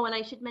 Oh, and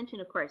I should mention,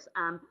 of course,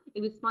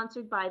 it was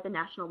sponsored by the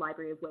National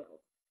Library of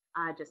Wales,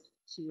 just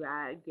to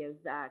give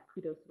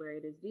kudos where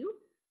it is due.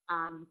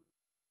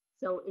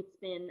 So it's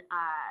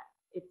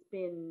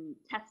been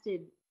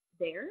tested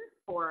there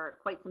for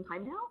quite some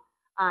time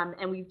now,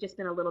 and we've just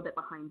been a little bit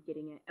behind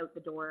getting it out the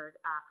door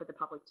for the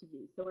public to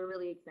use. So we're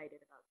really excited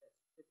about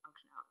this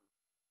functionality.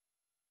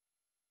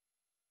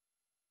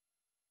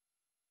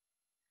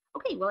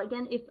 Okay, well,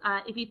 again,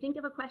 if you think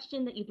of a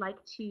question that you'd like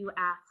to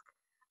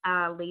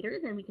ask later,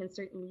 then we can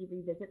certainly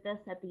revisit this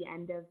at the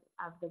end of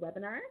the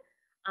webinar.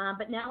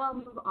 But now I'll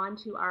move on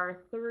to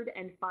our third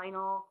and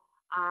final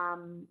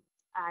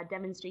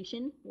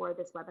demonstration for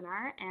this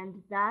webinar,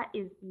 and that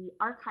is the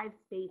archive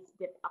space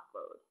dip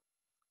upload.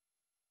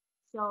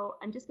 So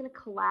I'm just going to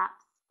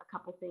collapse a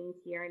couple things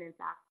here, and in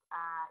fact,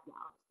 yeah,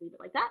 I'll just leave it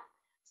like that.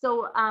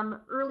 So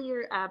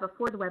earlier,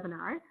 before the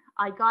webinar,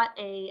 I got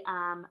a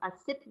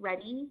SIP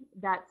ready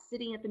that's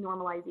sitting at the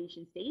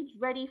normalization stage,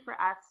 ready for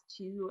us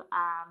to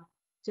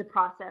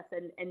process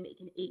and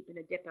make an ape and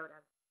a dip out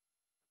of.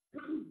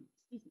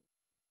 Excuse me.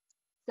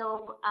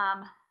 So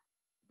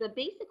the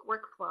basic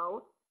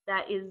workflow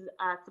that is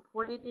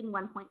supported in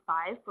 1.5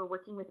 for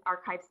working with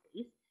archive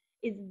space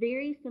is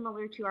very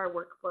similar to our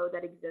workflow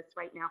that exists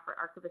right now for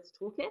Archivist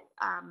Toolkit.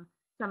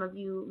 Some of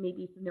you may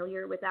be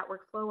familiar with that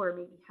workflow or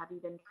maybe have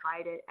even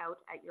tried it out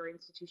at your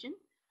institution.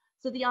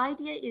 So the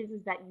idea is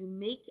that you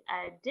make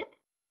a dip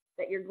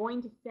that you're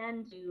going to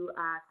send to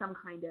some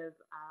kind of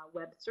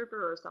web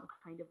server or some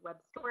kind of web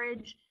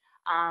storage,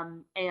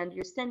 and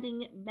you're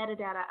sending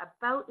metadata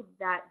about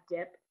that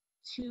dip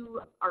to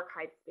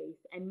ArchiveSpace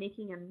and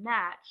making a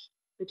match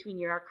between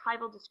your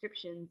archival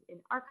descriptions in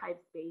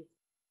ArchiveSpace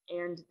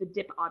and the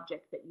dip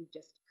object that you've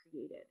just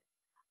created.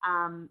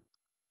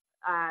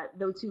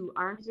 Those who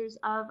aren't users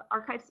of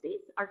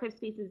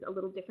ArchiveSpace is a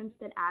little different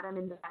than Atom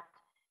in that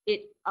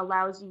it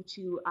allows you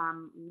to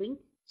link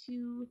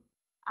to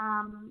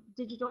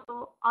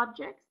digital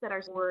objects that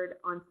are stored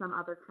on some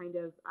other kind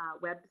of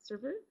web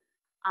server,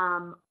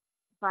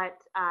 but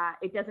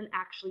it doesn't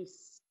actually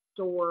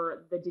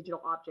store the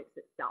digital objects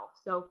itself.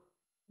 So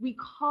we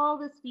call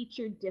this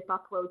feature dip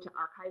upload to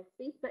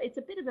ArchiveSpace, but it's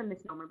a bit of a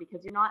misnomer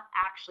because you're not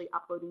actually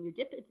uploading your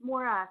dip. It's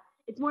more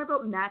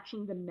about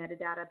matching the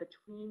metadata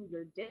between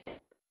your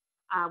dip,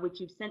 which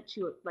you've sent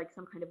to like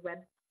some kind of web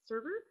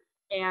server,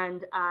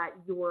 and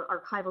your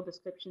archival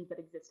descriptions that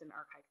exist in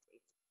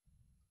ArchiveSpace.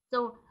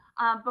 So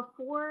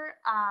before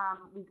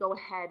we go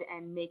ahead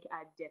and make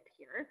a dip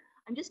here,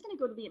 I'm just going to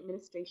go to the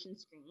administration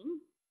screen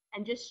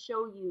and just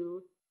show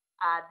you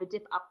the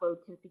dip upload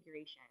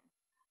configuration.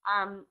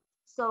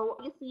 So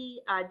obviously,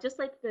 just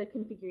like the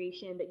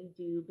configuration that you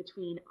do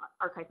between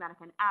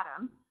Archivematica and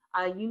Atom,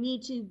 you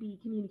need to be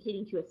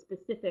communicating to a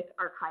specific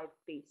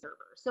ArchiveSpace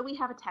server. So we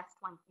have a test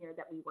one here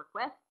that we work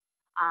with,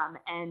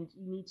 and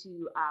you need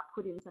to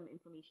put in some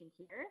information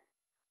here.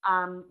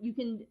 You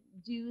can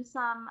do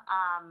some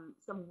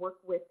work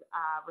with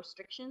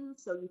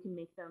restrictions, so you can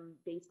make them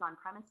based on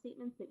premise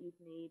statements that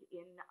you've made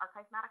in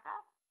Archivematica.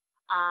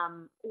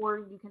 Or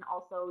you can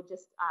also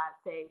just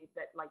say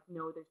that, like,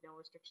 no, there's no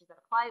restrictions that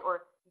apply,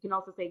 or you can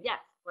also say, yes,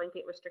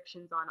 blanket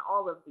restrictions on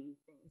all of these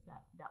things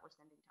that we're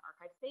sending to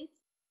ArchiveSpace.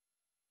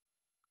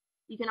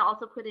 You can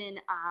also put in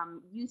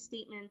use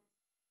statements,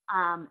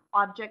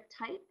 object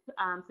type.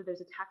 So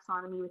there's a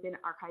taxonomy within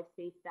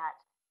ArchiveSpace that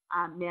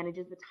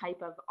manages the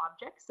type of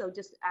object. So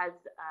just as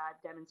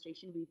a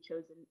demonstration, we've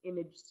chosen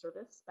image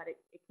service, but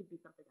it could be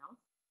something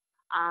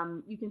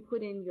else. You can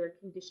put in your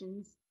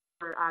conditions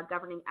for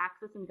governing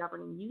access and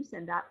governing use,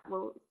 and that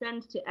will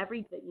send to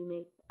every that you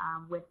make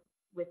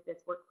with this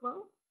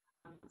workflow.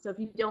 So if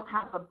you don't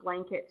have a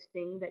blanket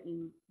thing that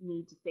you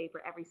need to say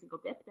for every single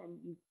dip, then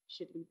you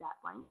should leave that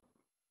blank.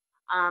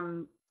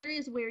 Here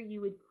is where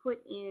you would put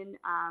in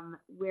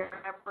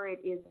wherever it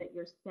is that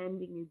you're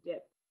sending your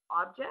dip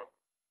object.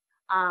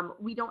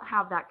 We don't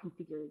have that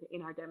configured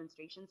in our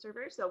demonstration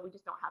server, so we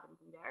just don't have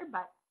anything there,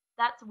 but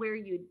that's where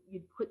you'd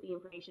put the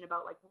information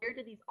about, like, where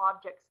do these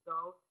objects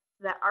go,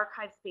 so that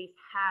ArchiveSpace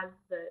has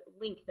the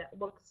link that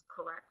looks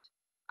correct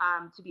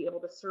to be able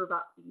to serve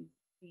up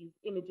these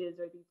images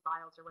or these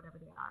files or whatever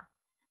they are.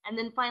 And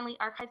then finally,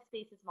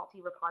 ArchiveSpace is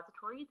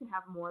multi-repository. You can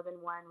have more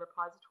than one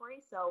repository,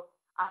 so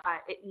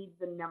it needs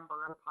the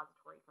number of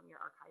repository from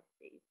your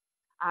ArchiveSpace.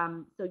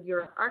 So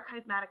your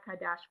Archivematica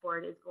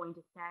dashboard is going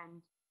to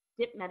send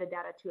dip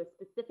metadata to a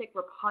specific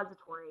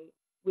repository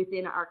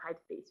within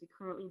ArchiveSpace. We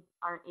currently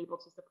aren't able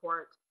to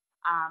support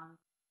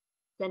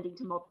sending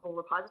to multiple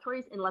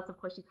repositories unless, of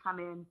course, you come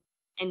in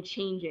and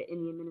change it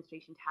in the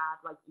administration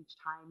tab, like each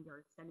time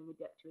you're sending a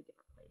dip to a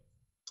different place.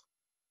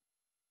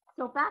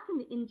 So back in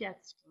the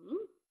ingest screen,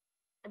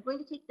 I'm going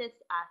to take this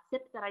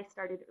SIP that I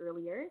started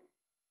earlier,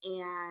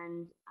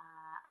 and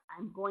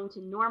I'm going to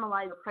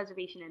normalize the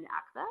preservation and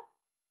access.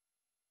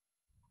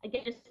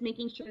 Again, just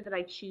making sure that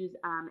I choose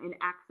an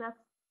access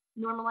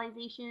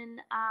normalization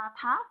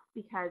path,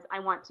 because I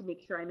want to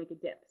make sure I make a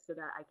dip so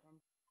that I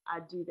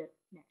can do this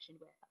connection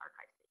with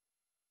ArchiveSpace.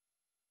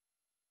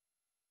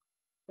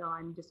 So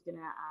I'm just going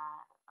to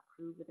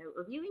approve without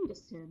reviewing,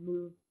 just to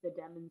move the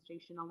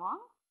demonstration along.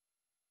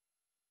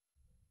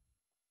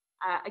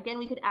 Again,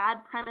 we could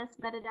add premise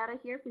metadata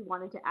here if we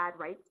wanted to add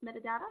rights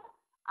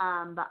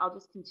metadata, but I'll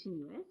just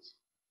continue it.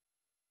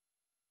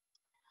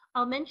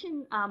 I'll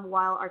mention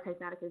while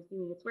Archivematica is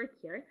doing its work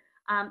here,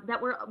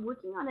 that we're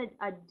working on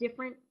a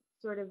different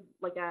sort of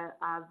like a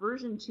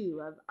version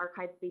 2 of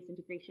ArchiveSpace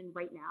integration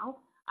right now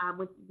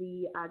with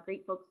the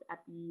great folks at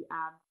the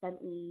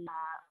Bentley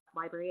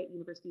Library at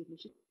University of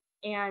Michigan.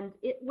 And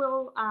it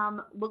will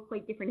look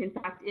quite different. In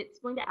fact, it's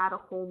going to add a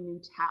whole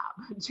new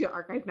tab to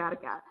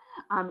Archivematica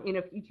in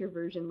a future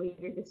version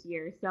later this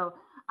year. So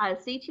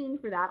stay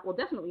tuned for that. We'll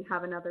definitely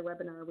have another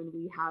webinar when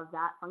we have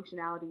that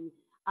functionality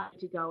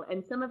to go.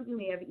 And some of you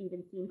may have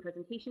even seen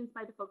presentations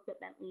by the folks at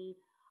Bentley,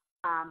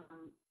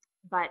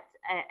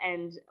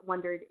 and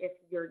wondered if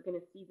you're going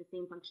to see the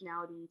same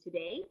functionality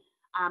today.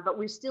 But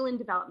we're still in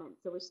development,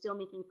 so we're still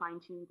making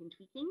fine tunes and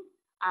tweaking.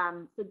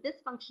 So this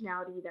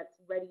functionality that's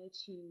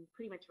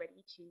pretty much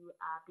ready to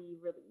be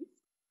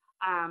released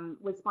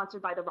was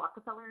sponsored by the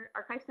Rockefeller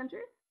Archive Center,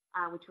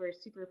 which we're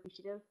super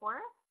appreciative for.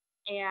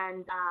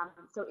 And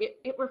so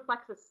it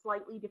reflects a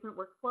slightly different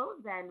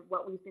workflow than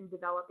what we've been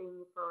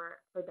developing for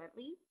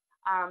Bentley.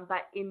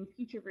 but in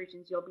future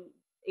versions, you'll be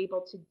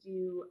able to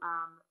do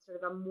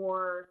sort of a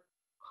more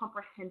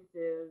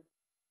comprehensive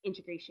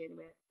integration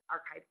with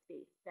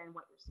Archivespace than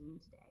what you're seeing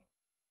today.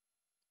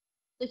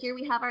 So here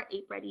we have our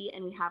ape ready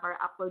and we have our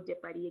upload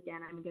dip ready.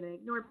 Again, I'm going to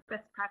ignore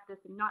best practice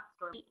and not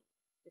store ape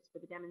just for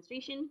the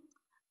demonstration.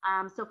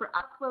 So for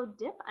upload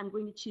dip, I'm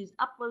going to choose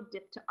upload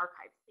dip to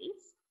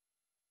Archivespace.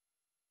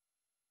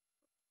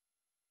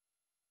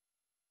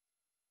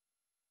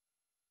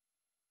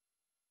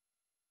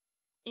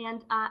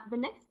 And the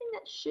next thing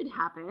that should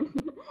happen,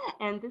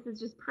 and this is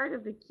just part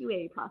of the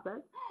QA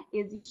process,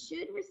 is you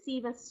should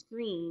receive a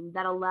screen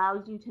that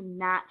allows you to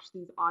match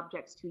these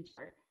objects to each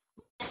other.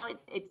 Now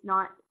it's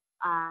not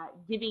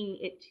giving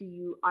it to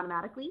you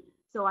automatically,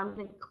 so I'm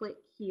going to click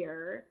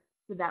here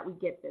so that we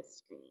get this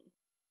screen.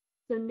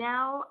 So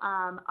now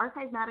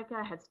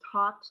Archivematica has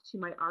talked to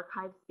my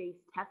Archivespace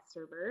test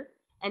server,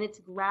 and it's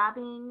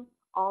grabbing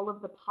all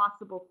of the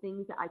possible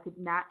things that I could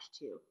match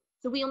to.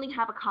 So we only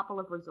have a couple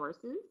of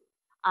resources.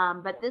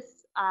 But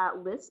this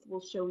list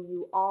will show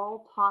you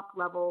all top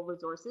level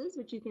resources,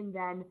 which you can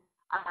then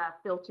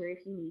filter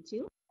if you need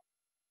to.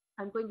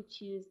 I'm going to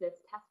choose this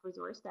test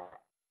resource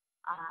that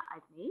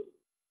I've made.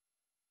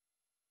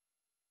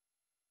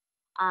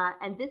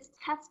 And this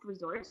test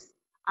resource,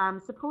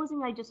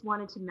 supposing I just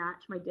wanted to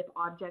match my diff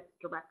object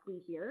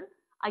directly here,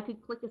 I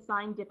could click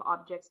assign diff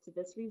objects to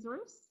this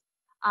resource,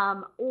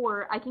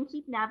 or I can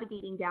keep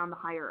navigating down the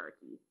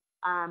hierarchy.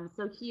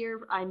 So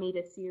here I made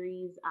a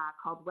series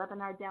called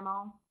Webinar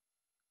Demo.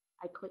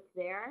 I click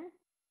there.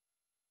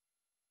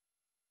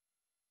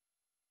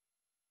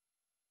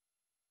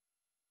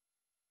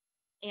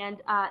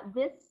 And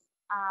this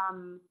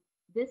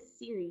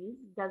series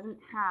doesn't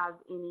have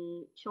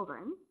any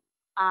children.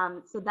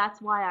 So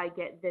that's why I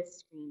get this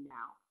screen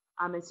now.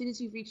 As soon as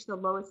you've reached the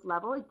lowest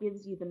level, it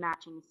gives you the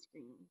matching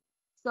screen.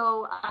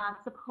 So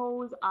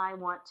suppose I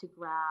want to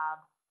grab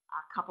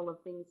a couple of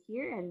things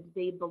here and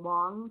they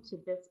belong to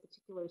this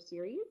particular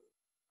series.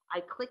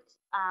 I clicked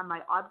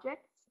my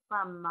objects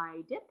from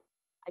my dip,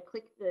 I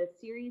click the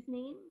series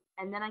name,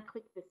 and then I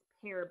click this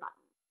pair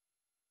button.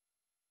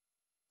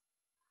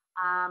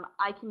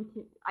 I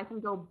can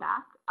go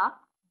back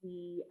up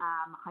the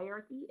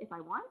hierarchy if I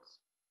want.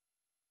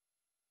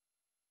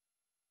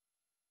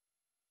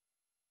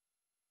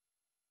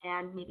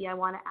 And maybe I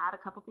want to add a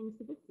couple things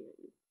to this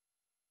series.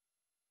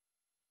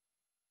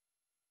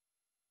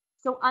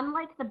 So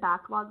unlike the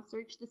backlog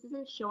search, this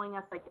isn't showing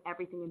us like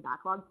everything in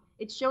backlog.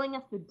 It's showing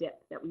us the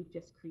dip that we've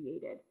just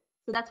created.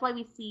 So that's why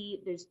we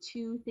see there's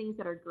two things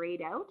that are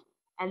grayed out,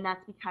 and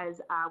that's because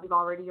we've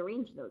already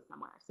arranged those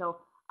somewhere. So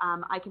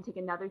I can take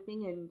another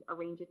thing and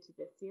arrange it to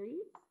this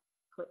series,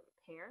 click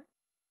pair.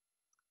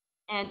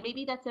 And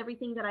maybe that's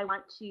everything that I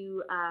want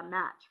to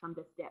match from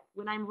this dip.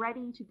 When I'm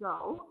ready to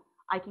go,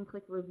 I can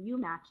click review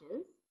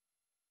matches.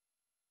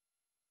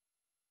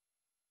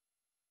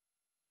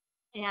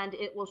 And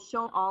it will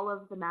show all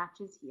of the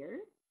matches here.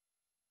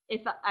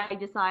 If I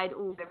decide,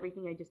 oh,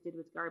 everything I just did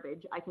was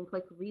garbage, I can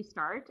click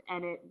restart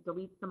and it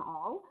deletes them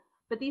all.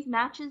 But these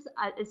matches,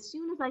 as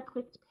soon as I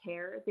clicked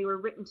pair, they were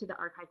written to the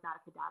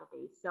Archivematica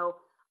database.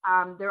 So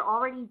they're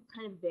already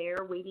kind of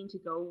there, waiting to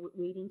go,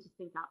 waiting to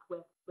sync up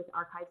with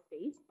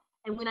Archivespace.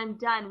 And when I'm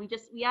done,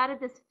 we added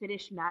this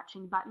finish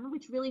matching button,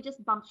 which really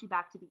just bumps you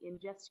back to the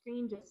ingest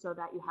screen, just so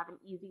that you have an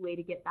easy way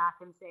to get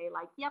back and say,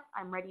 like, yep,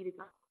 I'm ready to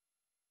go.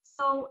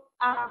 So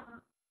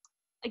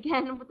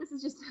again, this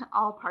is just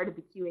all part of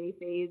the QA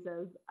phase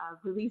of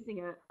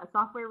releasing a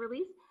software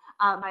release.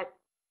 But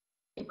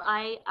if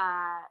I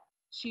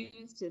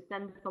choose to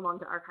send this along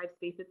to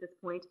Archivespace at this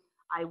point,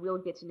 I will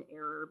get an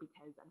error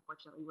because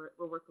unfortunately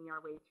we're working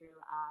our way through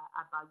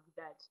a bug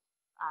that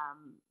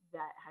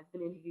has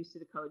been introduced to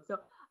the code. So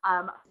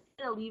I'm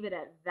going to leave it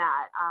at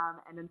that.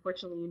 And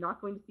unfortunately, you're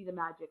not going to see the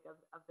magic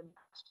of the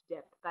matched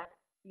dip. But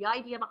the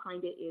idea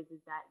behind it is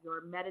that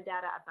your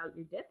metadata about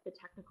your dip, the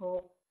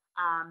technical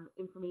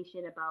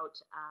information about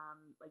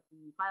like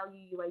the file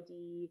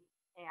UUID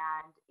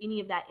and any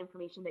of that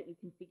information that you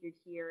configured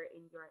here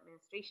in your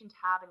administration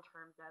tab in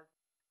terms of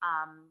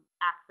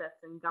access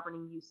and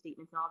governing use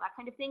statements and all that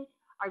kind of thing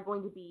are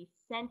going to be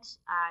sent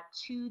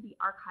to the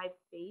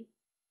Archivespace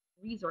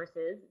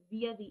resources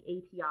via the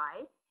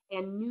API,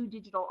 and new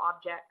digital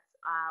objects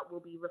will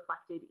be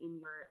reflected in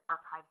your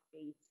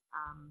Archivespace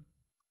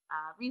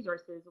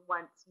resources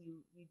once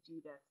you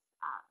do this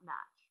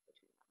match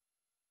between them.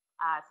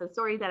 So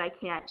sorry that I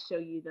can't show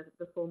you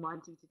the full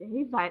Monty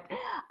today, but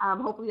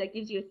hopefully that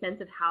gives you a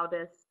sense of how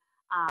this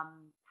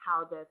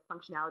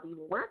functionality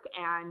will work,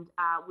 and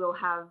we'll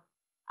have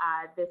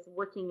this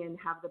working and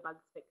have the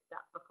bugs fixed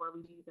up before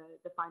we do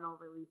the final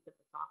release of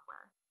the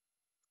software.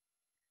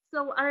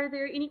 So are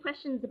there any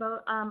questions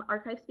about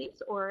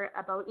Archivespace or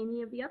about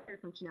any of the other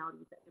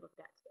functionalities that we looked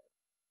at today?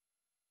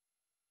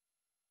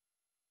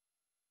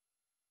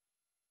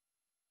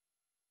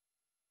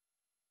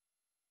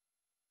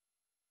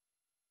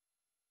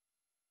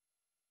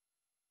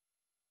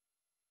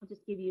 I'll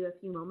just give you a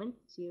few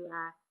moments to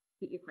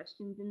get your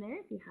questions in there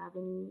if you have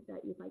any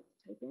that you'd like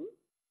to type in.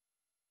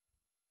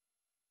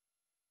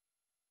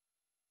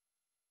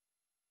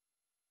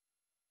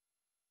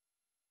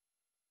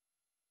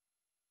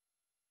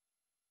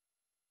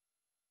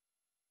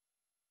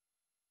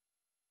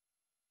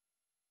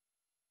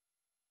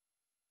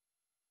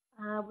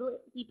 Will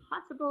it be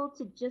possible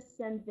to just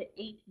send the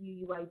 8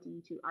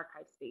 UUID to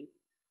ArchiveSpace?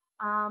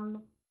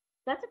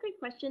 That's a great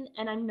question,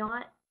 and I'm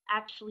not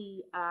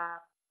actually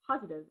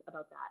positive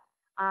about that.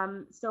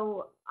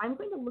 So I'm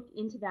going to look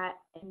into that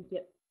and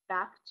get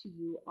back to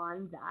you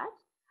on that.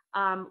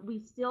 We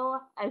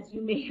still, as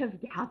you may have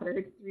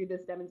gathered through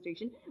this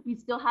demonstration, we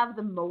still have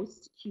the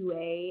most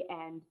QA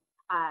and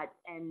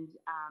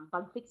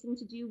bug fixing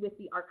to do with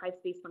the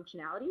ArchiveSpace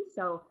functionality.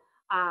 So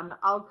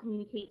I'll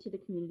communicate to the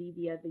community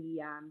via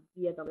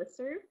the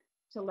listserv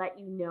to let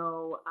you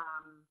know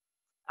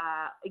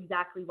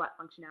exactly what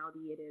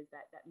functionality it is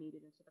that made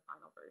it into the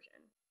final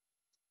version.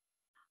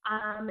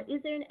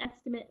 Is there an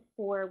estimate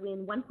for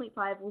when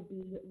 1.5 will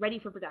be ready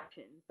for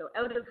production? So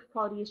out of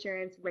quality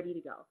assurance, ready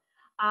to go.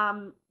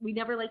 We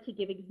never like to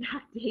give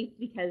exact dates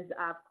because,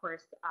 of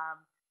course,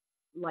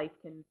 life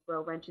can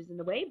throw wrenches in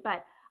the way,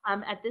 but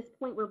at this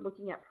point, we're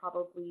looking at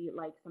probably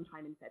like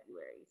sometime in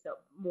February. So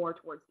more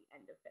towards the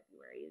end of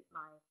February is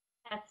my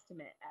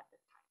estimate at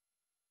this time.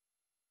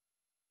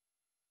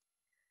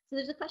 So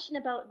there's a question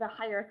about the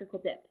hierarchical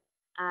dip.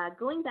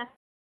 Going back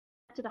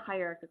to the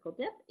hierarchical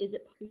dip, is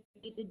it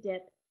create a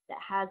dip that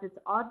has its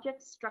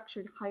object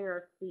structured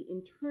hierarchically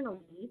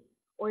internally,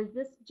 or is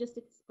this just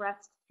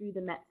expressed through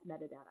the METS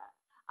metadata?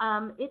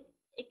 If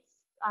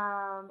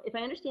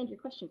I understand your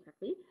question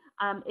correctly,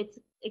 it's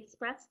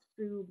expressed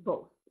through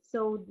both.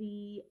 So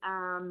the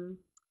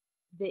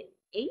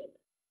ape,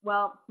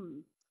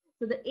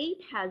 so the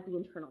ape has the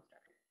internal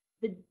structure.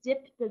 The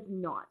dip does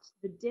not.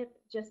 The dip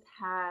just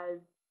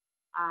has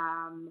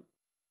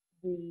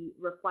the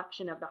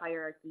reflection of the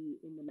hierarchy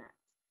in the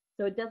METS.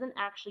 So it doesn't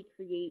actually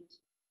create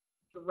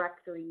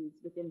directories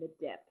within the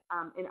dip.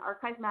 In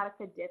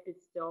Archivematica, dip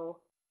is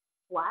still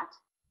flat.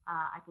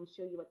 I can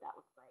show you what that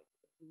looks like.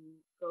 If we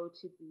go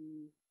to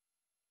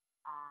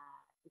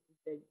this is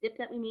the dip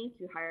that we made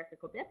through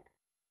hierarchical dip.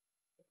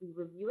 If we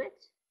review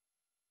it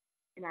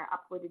in our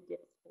uploaded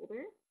dips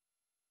folder,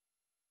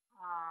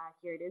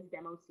 here it is,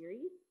 demo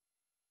series,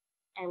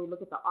 and we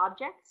look at the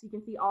objects, you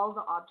can see all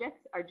the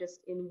objects are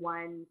just in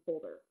one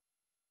folder.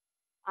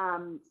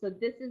 So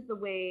this is the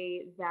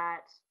way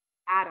that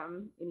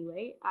Atom,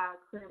 anyway,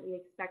 currently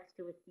expects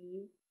to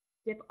receive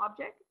dip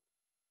objects.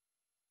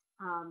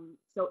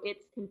 So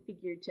it's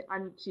configured to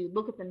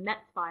look at the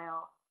METS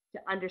file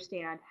to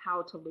understand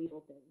how to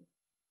label things.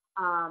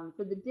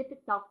 So the dip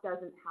itself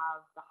doesn't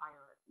have the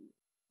hierarchy,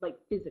 like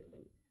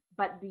physically,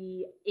 but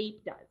the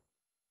ape does.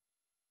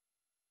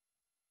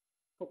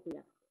 Hopefully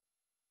that's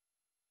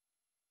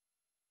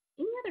clear.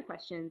 Any other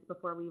questions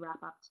before we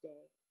wrap up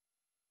today?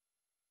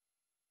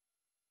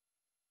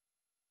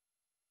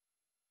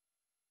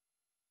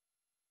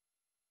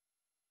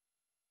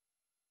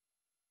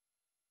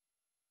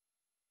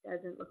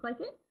 Doesn't look like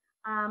it.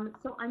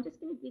 So I'm just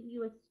going to give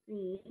you a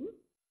screen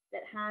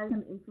that has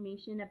some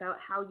information about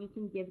how you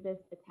can give this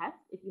a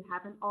test if you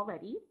haven't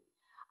already.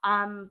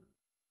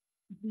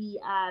 The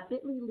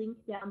bit.ly link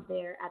down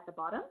there at the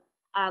bottom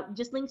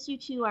just links you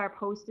to our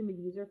post in the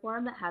user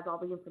forum that has all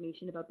the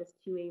information about this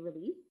QA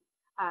release.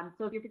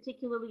 So if you're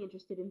particularly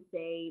interested in,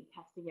 say,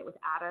 testing it with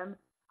Atom,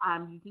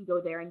 you can go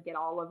there and get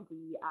all of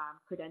the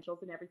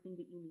credentials and everything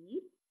that you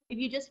need. If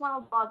you just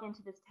want to log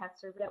into this test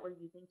server that we're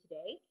using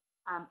today,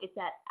 it's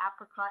at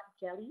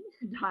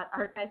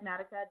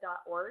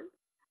apricotjelly.archivematica.org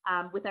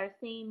with our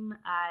same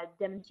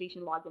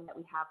demonstration login that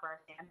we have for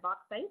our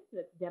sandbox site. So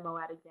that's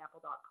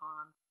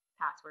demo@example.com,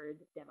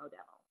 password demo.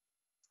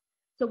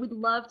 So we'd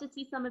love to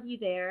see some of you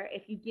there.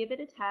 If you give it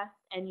a test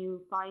and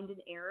you find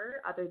an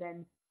error other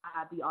than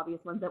the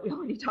obvious ones that we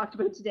already talked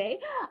about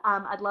today,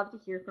 I'd love to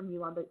hear from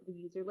you on the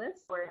user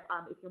list, or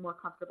if you're more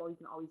comfortable, you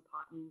can always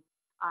pop me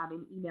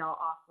an email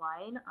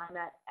offline. I'm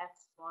at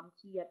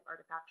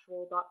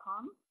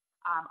swamkey@artifactual.com.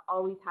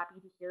 Always happy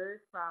to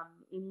hear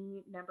from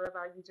any member of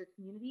our user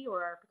community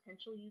or our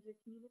potential user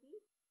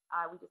community.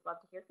 We just love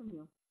to hear from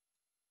you.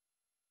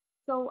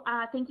 So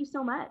thank you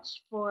so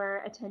much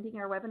for attending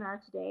our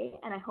webinar today,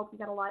 and I hope you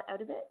got a lot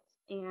out of it.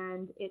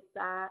 And it's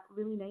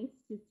really nice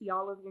to see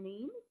all of your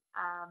names.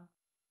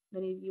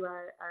 Many of you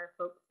are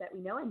folks that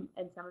we know, and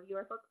some of you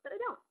are folks that I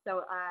don't.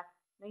 So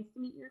nice to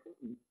meet your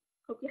acquaintance.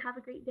 Hope you have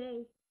a great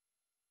day.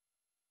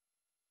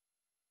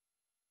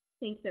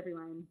 Thanks,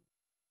 everyone.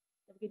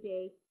 Have a good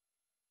day.